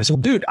try them. I said,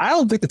 well, dude, I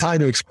don't think the time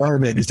to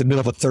experiment is the middle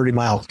of a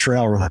 30-mile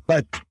trail run.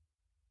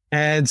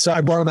 And so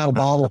I brought him out a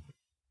bottle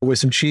with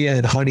some chia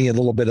and honey and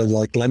a little bit of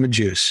like lemon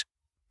juice.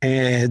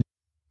 And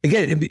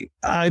again,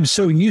 I'm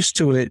so used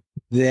to it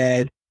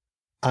that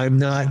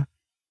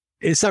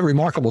it's not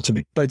remarkable to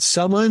me. But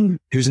someone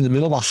who's in the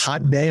middle of a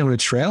hot day on a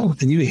trail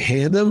and you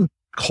hand them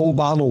a whole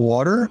bottle of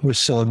water with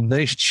some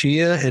nice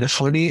chia and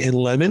honey and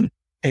lemon,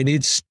 and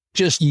it's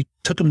just, you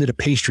took them to the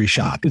pastry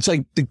shop. It's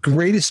like the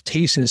greatest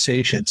taste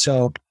sensation.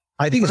 So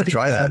I think it's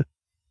try that.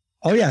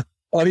 Oh yeah.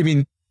 Oh, you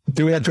mean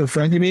doing that to a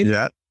friend, you mean?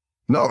 Yeah.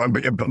 No,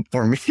 but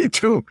for me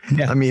too.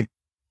 Yeah. I mean,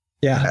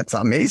 yeah, that's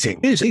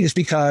amazing. It's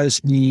because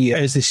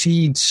as the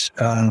seeds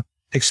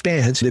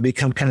expand, they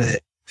become kind of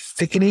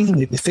thickening.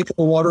 They thicken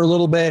the water a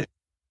little bit,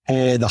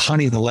 and the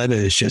honey and the lemon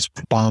is just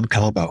bomb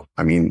combo.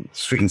 I mean,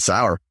 sweet and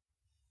sour.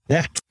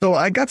 Yeah. So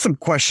I got some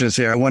questions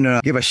here. I want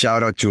to give a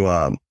shout out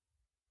to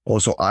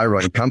also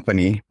iRun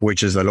Company,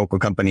 which is a local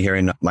company here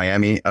in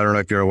Miami. I don't know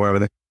if you're aware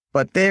of it,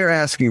 but they're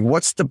asking,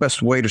 what's the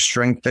best way to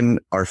strengthen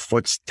our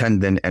foot's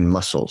tendon and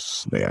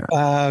muscles there?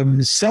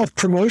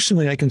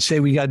 Self-promotionally, I can say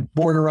we got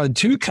Born to Run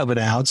 2 coming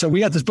out. So we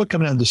got this book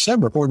coming out in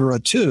December, Born to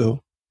Run 2.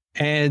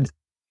 And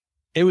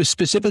it was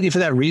specifically for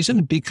that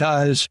reason,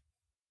 because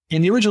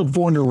in the original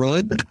Born to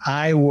Run,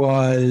 I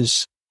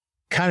was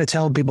kind of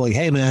telling people like,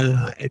 hey, man,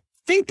 I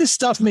think this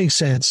stuff makes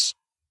sense.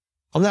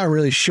 I'm not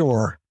really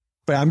sure,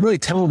 but I'm really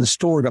telling the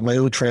story about my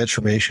own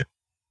transformation.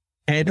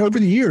 And over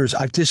the years,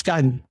 I've just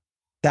gotten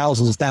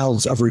thousands and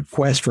thousands of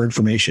requests for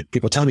information.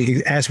 People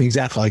ask me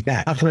exactly like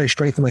that. How can I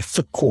strengthen my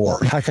foot core?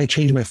 How can I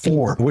change my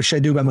form? What should I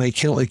do about my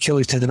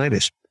Achilles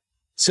tendonitis?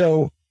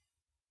 So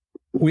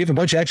we have a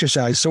bunch of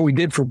exercises. So what we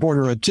did for Born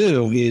to Run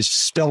 2 is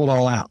spell it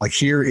all out. Like,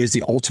 here is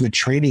the ultimate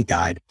training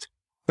guide.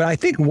 But I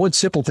think one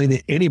simple thing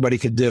that anybody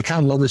could do, I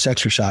kind of love this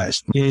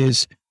exercise,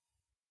 is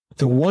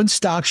the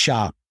one-stop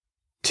shop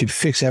to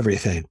fix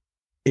everything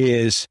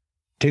is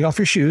take off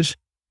your shoes,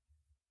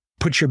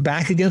 put your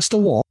back against the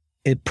wall,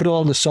 and put it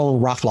on the sole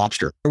of Rock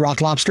Lobster.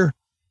 Rock Lobster?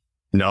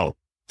 No.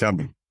 Tell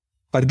me.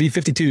 By the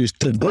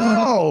B-52s.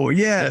 Oh,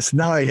 yes.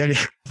 Now I get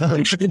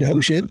it.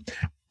 Shit.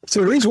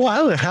 So the reason why, I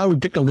don't know how we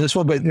picked on this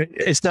one, but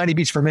it's 90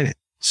 beats per minute.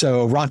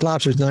 So Rock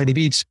Lobster is 90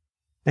 beats.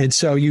 And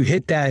so you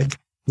hit that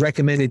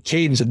recommended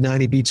cadence of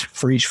 90 beats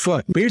for each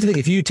foot. But here's the thing.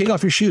 If you take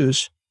off your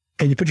shoes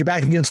and you put your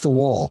back against the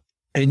wall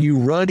and you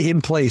run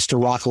in place to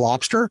Rock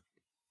Lobster,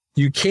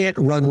 you can't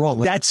run wrong.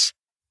 That's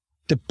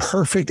the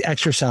perfect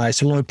exercise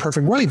to learn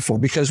perfect running for,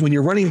 because when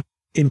you're running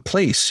in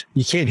place,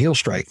 you can't heel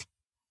strike.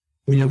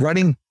 When you're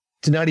running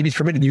to 90 beats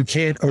per minute, you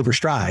can't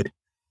overstride.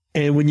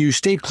 And when you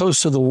stay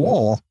close to the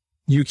wall,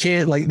 you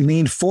can't like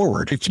lean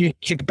forward. You can't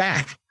kick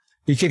back.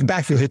 You kick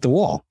back, you'll hit the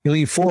wall. You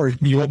lean forward,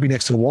 you won't be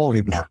next to the wall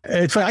anymore.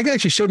 And it's funny, I can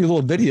actually show you a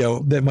little video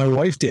that my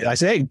wife did. I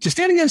said, hey, just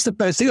stand against the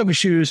fence, take off your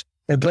shoes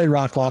and play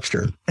Rock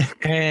Lobster.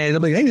 And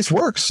I'm like, hey, this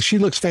works. She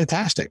looks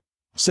fantastic.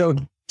 So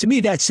to me,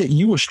 that's it.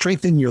 You will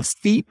strengthen your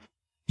feet.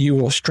 You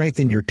will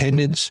strengthen your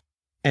tendons,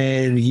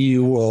 and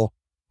you will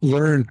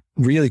learn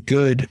really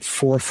good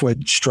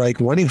 4-foot strike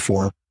running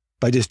form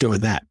by just doing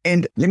that.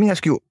 And let me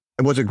ask you,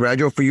 was it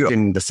gradual for you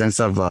in the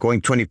sense of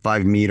going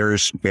 25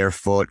 meters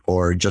barefoot,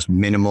 or just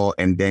minimal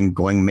and then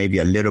going maybe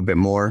a little bit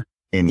more?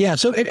 Yeah,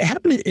 so it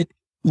happened.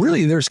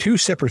 Really, there's two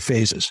separate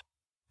phases.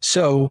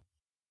 So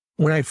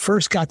when I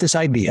first got this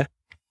idea,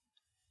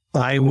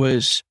 I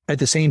was at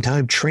the same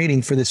time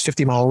training for this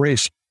 50-mile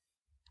race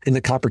in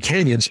the Copper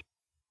Canyons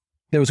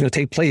that was going to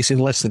take place in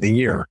less than a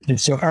year. And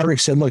so Eric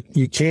said, look,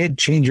 you can't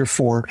change your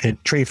form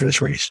and train for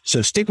this race.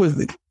 So stick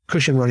with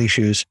cushion running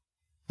shoes.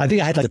 I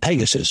think I had like a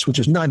Pegasus, which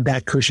was not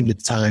that cushioned at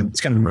the time.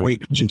 It's kind of way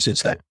cushioned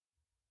since then.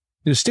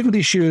 You stick with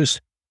these shoes,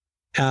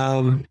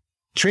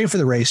 train for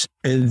the race,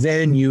 and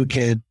then you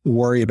can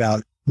worry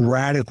about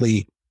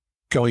radically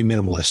going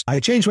minimalist. I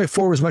changed my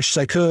form as much as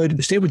I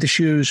could, stayed with the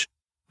shoes,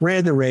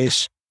 ran the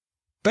race.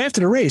 But after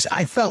the race,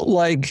 I felt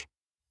like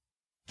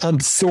I'm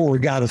Thor,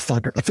 God of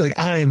Thunder. I feel like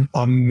I'm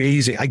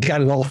amazing. I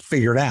got it all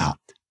figured out.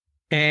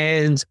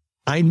 And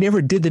I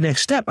never did the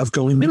next step of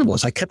going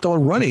minimalist. I kept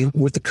on running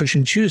with the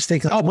cushioned shoes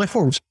thinking, oh, my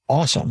form's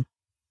awesome.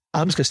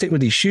 I'm just going to stick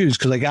with these shoes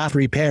because I got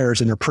 3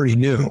 pairs and they're pretty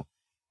new.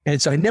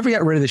 And so I never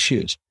got rid of the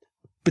shoes.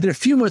 But then a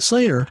few months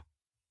later,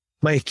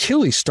 my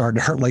Achilles started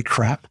to hurt like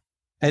crap.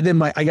 And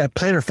then I got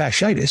plantar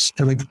fasciitis.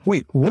 And I'm like,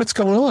 wait, what's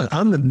going on?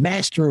 I'm the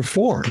master of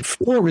form.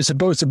 Form is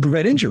supposed to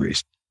prevent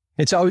injuries.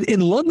 And so I was in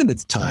London at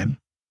the time.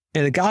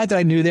 And a guy that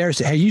I knew there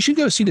said, hey, you should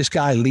go see this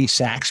guy, Lee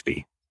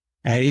Saxby.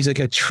 And he's like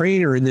a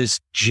trainer in this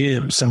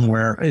gym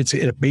somewhere. It's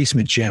in a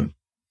basement gym.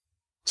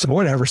 So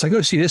whatever. So I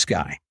go see this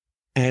guy.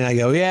 And I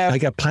go, yeah, I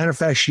got plantar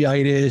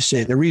fasciitis.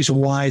 And the reason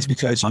why is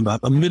because I'm a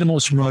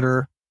minimalist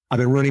runner. I've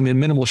been running in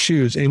minimal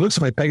shoes. And he looks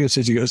at my peg and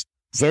says, he goes,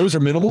 those are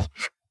minimal?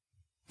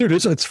 Dude,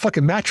 it's a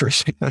fucking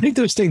mattress. Take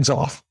those things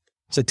off.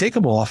 So I take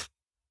them off.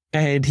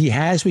 And he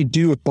has me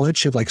do a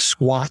bunch of like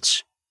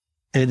squats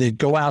and then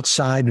go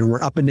outside and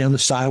run up and down the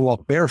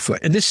sidewalk barefoot.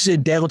 And this is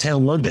in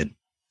downtown London.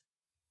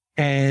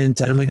 And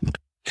I'm like,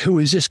 who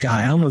is this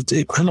guy? I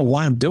don't know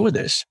why I'm doing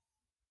this.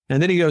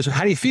 And then he goes,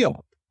 how do you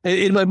feel? And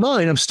in my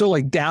mind, I'm still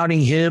like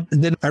doubting him.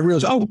 And then I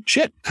realize, oh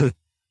shit,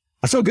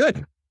 I feel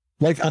good.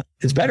 Like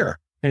it's better.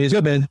 And he's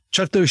good, man.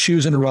 Chuck those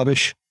shoes in the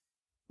rubbish.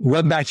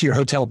 Run back to your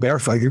hotel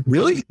barefoot.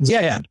 Really?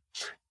 Yeah.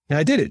 And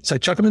I did it. So I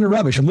chucked them in the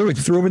rubbish. I literally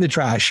threw them in the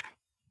trash,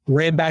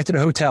 ran back to the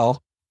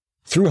hotel,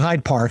 through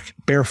Hyde Park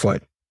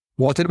barefoot,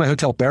 walked into my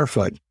hotel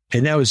barefoot.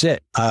 And that was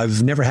it.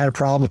 I've never had a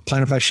problem with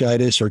plantar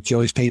fasciitis or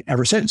Achilles pain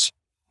ever since.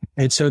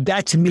 And so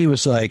that to me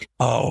was like,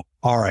 oh,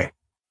 all right.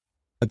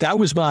 But that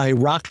was my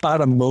rock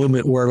bottom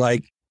moment where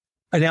like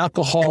an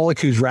alcoholic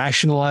who's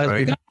rationalized,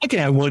 right. Like, I can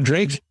have one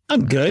drink.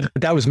 I'm good.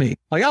 But that was me.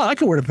 Like, oh, I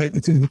can wear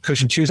the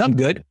cushion shoes. I'm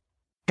good.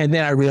 And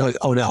then I realized,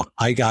 oh no,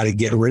 I got to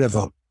get rid of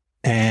them.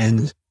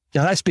 And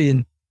now that's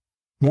been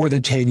more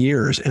than 10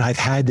 years. And I've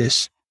had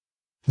this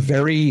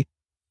very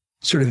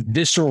sort of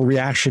visceral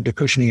reaction to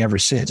cushioning ever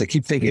since. I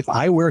keep thinking, if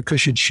I wear a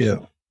cushioned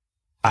shoe,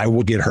 I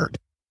will get hurt.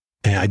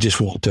 And I just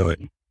won't do it.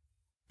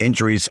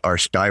 Injuries are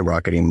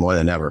skyrocketing more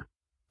than ever.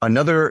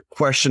 Another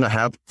question I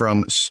have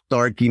from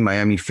Starkey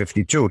Miami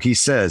 52. He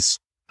says,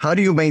 how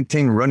do you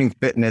maintain running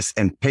fitness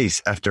and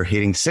pace after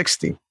hitting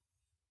 60?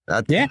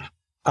 Yeah,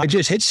 I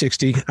just hit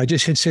 60. I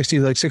just hit 60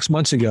 like 6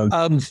 months ago.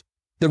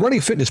 The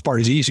running fitness part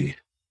is easy.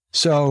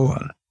 So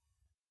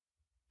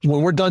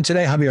when we're done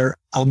today, Javier,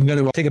 I'm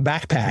going to take a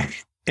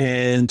backpack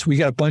and we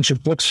got a bunch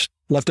of books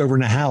left over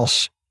in the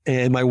house.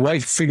 And my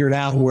wife figured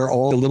out where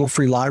all the little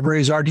free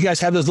libraries are. Do you guys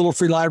have those little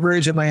free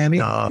libraries in Miami?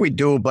 No, we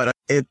do, but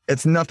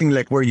it's nothing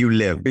like where you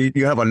live.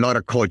 You have a lot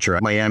of culture.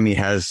 Miami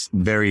has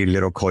very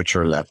little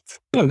culture left.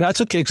 No, that's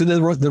okay. So the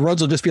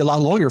roads will just be a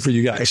lot longer for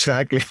you guys.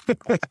 Exactly.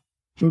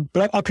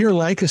 But up here in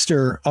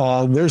Lancaster,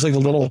 there's like a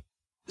little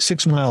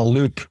 6-mile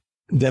loop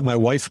that my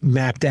wife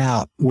mapped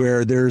out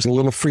where there's a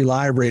little free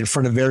library in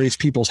front of various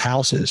people's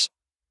houses.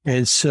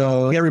 And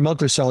so every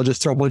month or so, I'll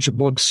just throw a bunch of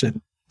books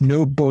and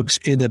notebooks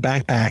in the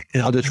backpack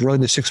and I'll just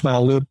run the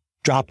 6-mile loop,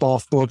 drop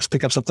off books,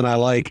 pick up something I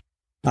like.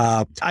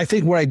 I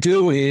think what I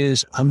do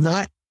is I'm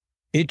not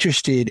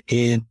interested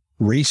in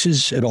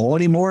races at all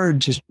anymore.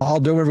 Just I'll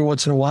do them every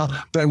once in a while,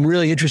 but I'm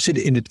really interested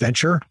in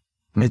adventure.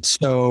 Mm-hmm. And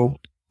so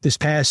this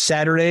past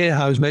Saturday,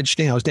 I was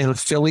mentioning I was down in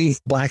Philly.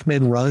 Black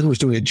Men Run was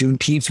doing a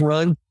Juneteenth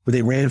run where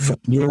they ran from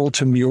mural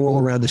to mural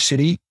around the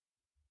city.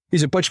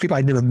 There's a bunch of people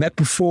I'd never met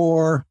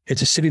before.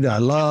 It's a city that I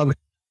love.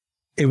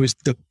 It was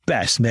the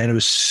best, man. It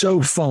was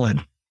so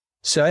fun.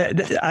 So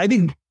I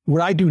think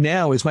what I do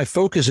now is my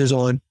focus is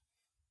on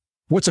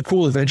what's a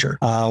cool adventure.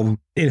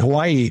 In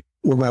Hawaii,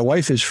 where my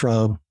wife is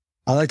from,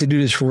 I like to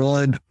do this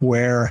run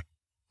where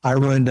I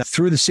run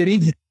through the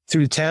city,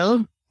 through the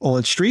town,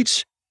 on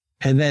streets,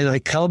 and then I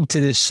come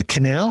to this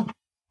canal.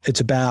 It's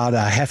about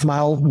a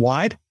half-mile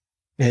wide.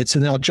 And so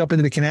then I'll jump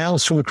into the canal,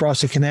 swim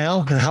across the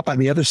canal, and hop on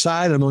the other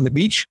side. I'm on the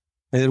beach.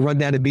 And then run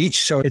down the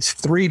beach. So it's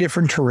 3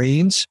 different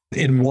terrains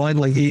in one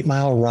like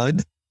 8-mile run.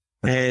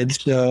 And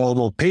so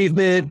I'm on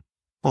pavement,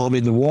 I'm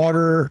in the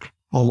water,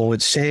 I'm on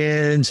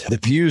sand. The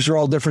views are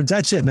all different.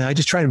 That's it, man. I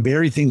just try and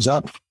vary things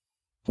up.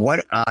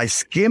 What I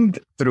skimmed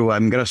through,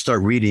 I'm going to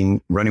start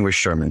reading Running with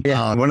Sherman.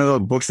 Yeah. One of the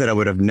books that I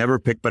would have never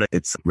picked, but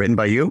it's written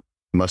by you.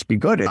 It must be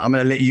good. I'm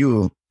going to let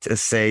you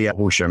say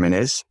who Sherman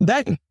is.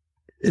 That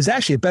is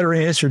actually a better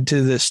answer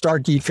to the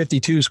Starkey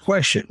 52's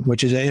question,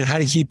 which is how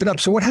to keep it up.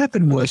 So what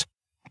happened was,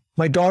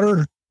 my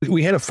daughter,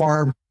 we had a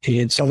farm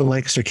in southern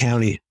Lancaster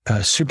County,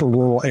 a super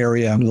rural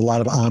area with a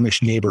lot of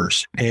Amish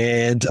neighbors.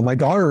 And my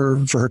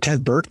daughter, for her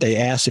 10th birthday,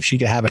 asked if she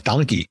could have a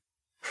donkey,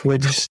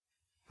 which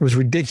was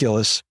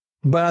ridiculous.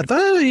 But I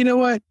thought, you know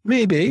what,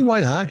 maybe,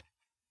 why not?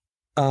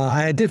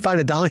 I did find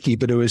a donkey,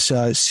 but it was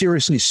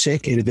seriously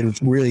sick. It had been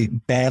really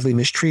badly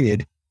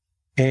mistreated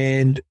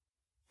and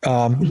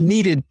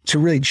needed to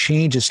really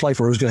change its life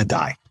or it was going to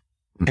die.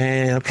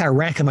 And I'm kind of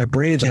racking my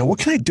brains. What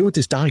can I do with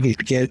this donkey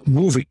to get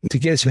moving, to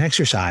get some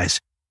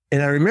exercise?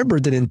 And I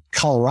remembered that in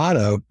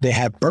Colorado, they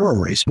have burro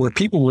races where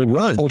people would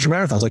run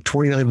ultramarathons, like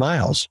 29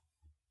 miles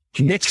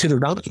next to their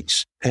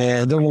donkeys.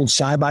 And they're all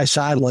side by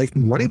side, like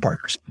running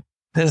partners.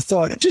 And I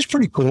thought, it's just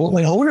pretty cool.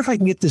 Like, I wonder if I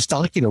can get this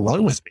donkey to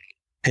run with me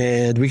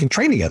and we can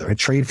train together. I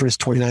trained for this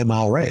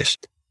 29-mile race.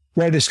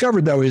 What I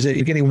discovered, though, is that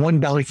getting one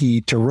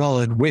donkey to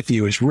run with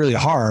you is really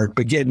hard,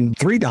 but getting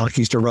 3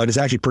 donkeys to run is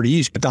actually pretty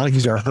easy. But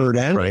donkeys are herd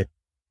animals. Right.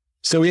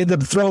 So we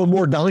ended up throwing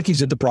more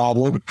donkeys at the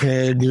problem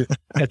and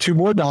had 2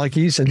 more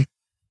donkeys and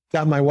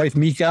got my wife,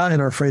 Mika,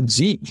 and our friend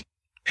Zeke.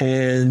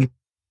 And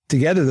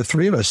together, the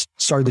 3 of us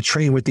started to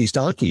train with these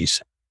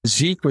donkeys.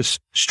 Zeke was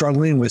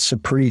struggling with some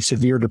pretty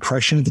severe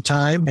depression at the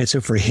time. And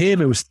so for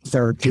him, it was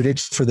therapeutic.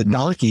 For the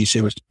donkeys,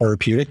 it was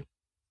therapeutic.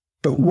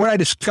 But what I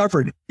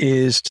discovered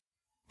is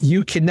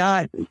you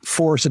cannot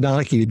force a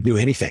donkey to do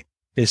anything.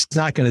 It's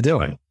not going to do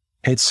it.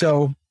 And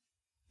so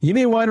you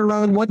may want to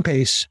run one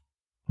pace,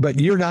 but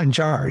you're not in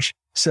charge.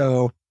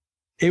 So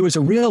it was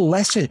a real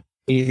lesson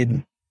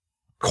in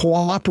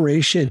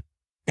cooperation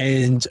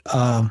and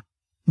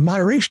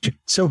moderation.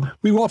 So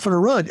we went off on a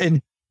run, and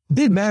it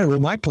didn't matter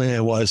what my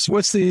plan was.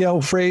 What's the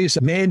old phrase?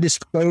 Man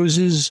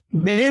proposes,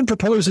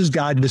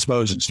 God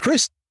disposes.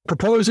 Chris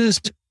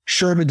proposes,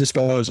 Sherman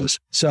disposes.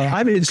 So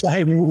I mean, it's like,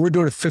 hey, we're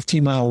doing a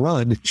 15-mile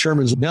run.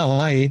 Sherman's, no,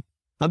 I ain't.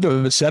 I'm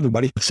doing it 7,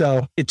 buddy.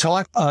 So it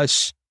taught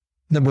us,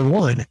 number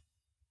one,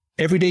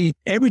 every day,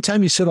 every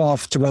time you set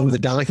off to run with a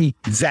donkey,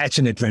 that's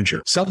an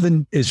adventure.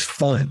 Something is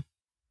fun.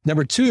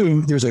 Number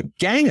 2, there's a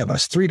gang of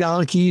us, 3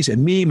 donkeys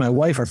and me, my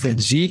wife, our friend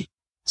Zeke.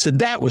 So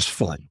that was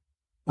fun.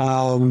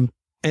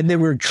 And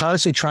then we were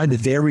constantly trying to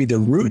vary the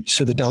route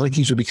so the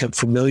donkeys would become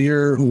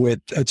familiar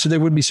with, so they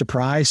wouldn't be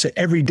surprised. So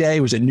every day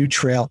was a new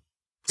trail.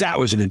 That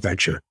was an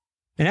adventure.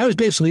 And that was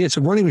basically it.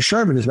 So running with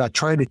Sherman is about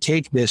trying to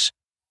take this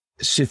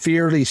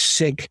severely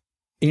sick,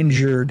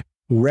 injured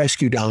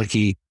rescue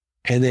donkey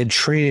and then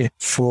train it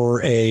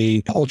for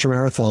a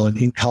ultramarathon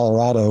in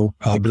Colorado.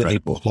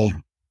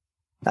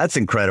 That's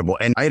incredible.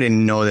 And I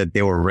didn't know that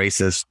there were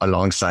races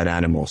alongside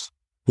animals.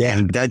 Yeah.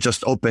 And that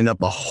just opened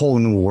up a whole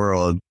new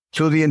world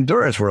to the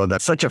endurance world.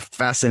 That's such a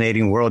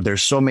fascinating world.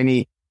 There's so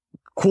many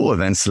cool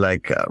events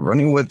like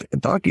running with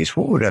donkeys.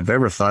 Who would have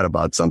ever thought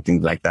about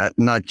something like that?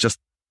 Not just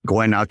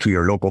going out to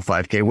your local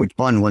 5K, which is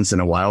fun once in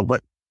a while,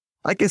 but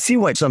I can see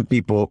why some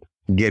people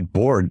get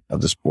bored of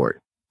the sport.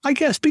 I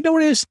guess, but you know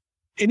what it is?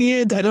 In the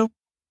end, I don't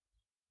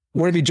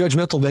want to be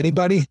judgmental of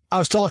anybody. I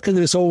was talking to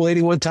this old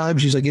lady one time.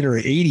 She's like in her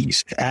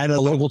 80s at a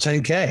local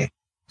 10K.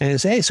 And I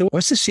said, hey, so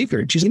what's the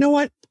secret? She's like, you know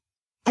what?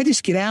 I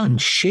just get out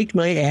and shake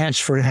my ass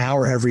for an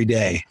hour every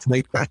day.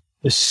 Like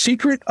the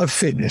secret of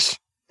fitness,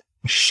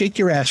 shake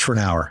your ass for an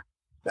hour.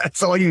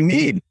 That's all you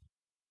need.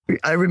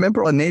 I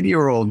remember an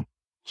 80-year-old,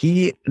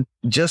 he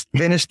just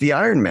finished the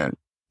Ironman.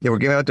 They were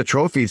giving out the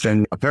trophies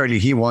and apparently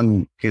he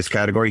won his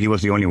category. He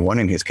was the only one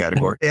in his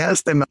category. I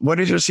asked him, what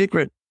is your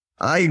secret?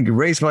 I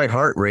raise my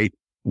heart rate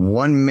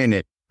 1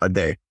 minute a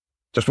day.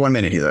 Just 1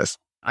 minute, he says.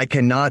 I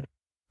cannot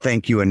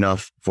thank you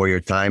enough for your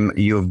time.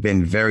 You've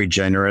been very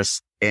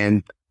generous.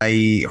 And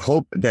I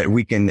hope that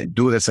we can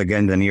do this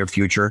again in the near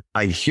future.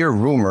 I hear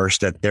rumors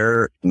that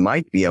there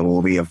might be a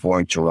movie of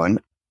Born to Run.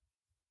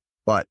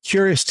 But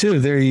curious too,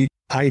 the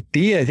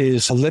idea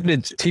is a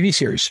limited TV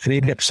series, an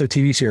 8-episode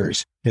TV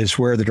series is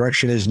where the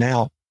direction is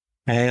now.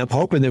 And I'm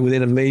hoping that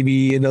within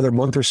maybe another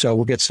month or so,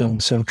 we'll get some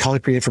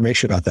concrete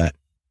information about that.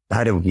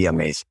 That would be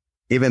amazing.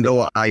 Even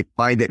though I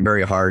find it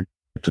very hard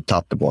to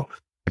top the ball.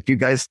 If you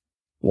guys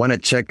want to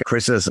check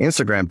Chris's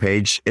Instagram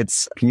page,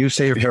 can you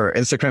say your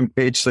Instagram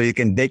page so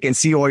they can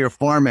see all your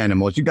farm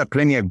animals? You got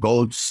plenty of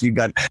goats. You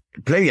got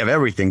plenty of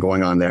everything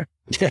going on there.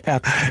 Yeah.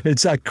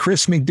 It's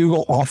Chris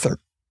McDougall author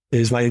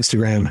is my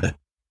Instagram.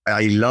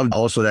 I loved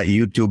also that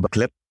YouTube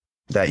clip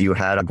that you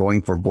had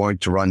going for Born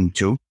to Run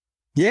too.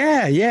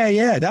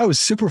 Yeah. That was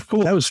super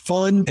cool. That was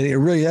fun. And it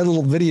really had a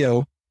little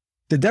video.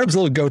 That was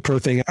a little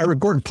GoPro thing. I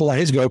recorded and pulled out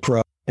his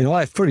GoPro and all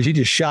that footage he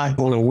just shot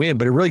on a whim,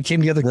 but it really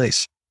came together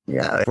nice.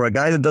 Yeah. For a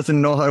guy that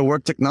doesn't know how to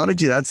work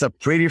technology, that's a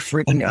pretty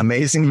freaking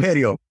amazing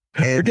video.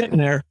 You're getting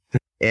there.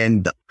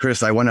 And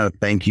Chris, I want to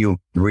thank you,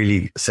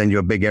 really send you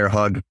a big air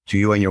hug to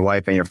you and your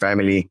wife and your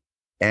family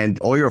and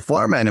all your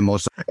farm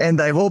animals. And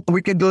I hope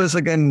we can do this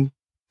again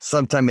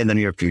sometime in the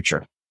near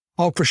future.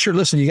 Oh, for sure.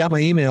 Listen, you got my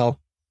email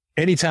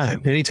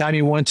anytime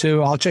you want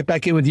to. I'll check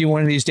back in with you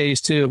one of these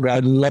days too, but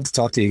I'd love to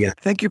talk to you again.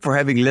 Thank you for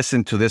having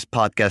listened to this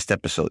podcast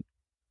episode.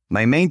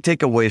 My main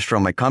takeaways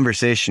from my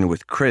conversation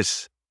with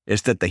Chris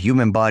is that the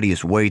human body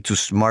is way too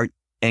smart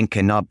and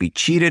cannot be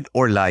cheated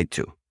or lied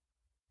to.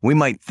 We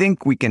might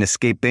think we can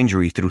escape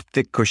injury through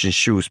thick cushion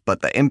shoes,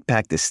 but the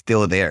impact is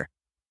still there.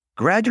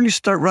 Gradually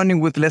start running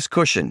with less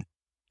cushion.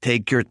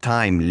 Take your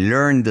time,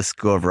 learn the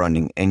skill of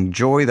running,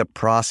 enjoy the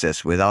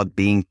process without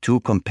being too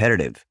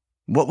competitive.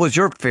 What was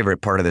your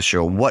favorite part of the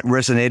show? What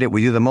resonated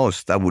with you the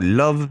most? I would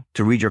love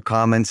to read your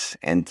comments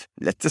and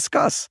let's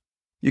discuss.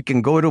 You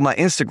can go to my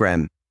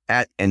Instagram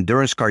at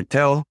Endurance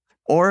Cartel,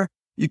 or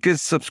you can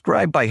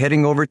subscribe by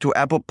heading over to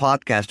Apple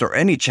Podcast or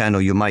any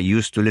channel you might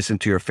use to listen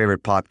to your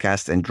favorite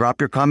podcast and drop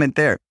your comment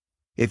there.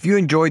 If you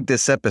enjoyed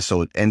this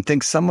episode and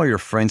think some of your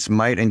friends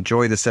might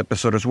enjoy this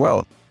episode as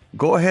well,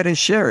 go ahead and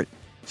share it.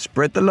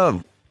 Spread the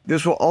love.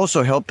 This will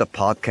also help the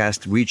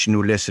podcast reach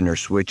new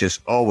listeners, which is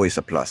always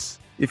a plus.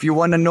 If you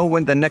want to know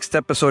when the next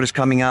episode is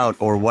coming out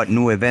or what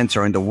new events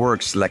are in the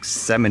works like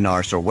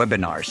seminars or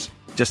webinars,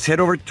 Just head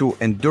over to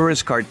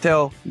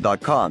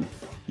endurancecartel.com.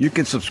 You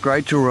can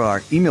subscribe to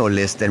our email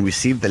list and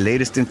receive the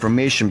latest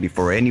information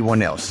before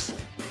anyone else.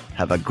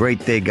 Have a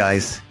great day,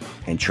 guys,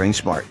 and train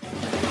smart.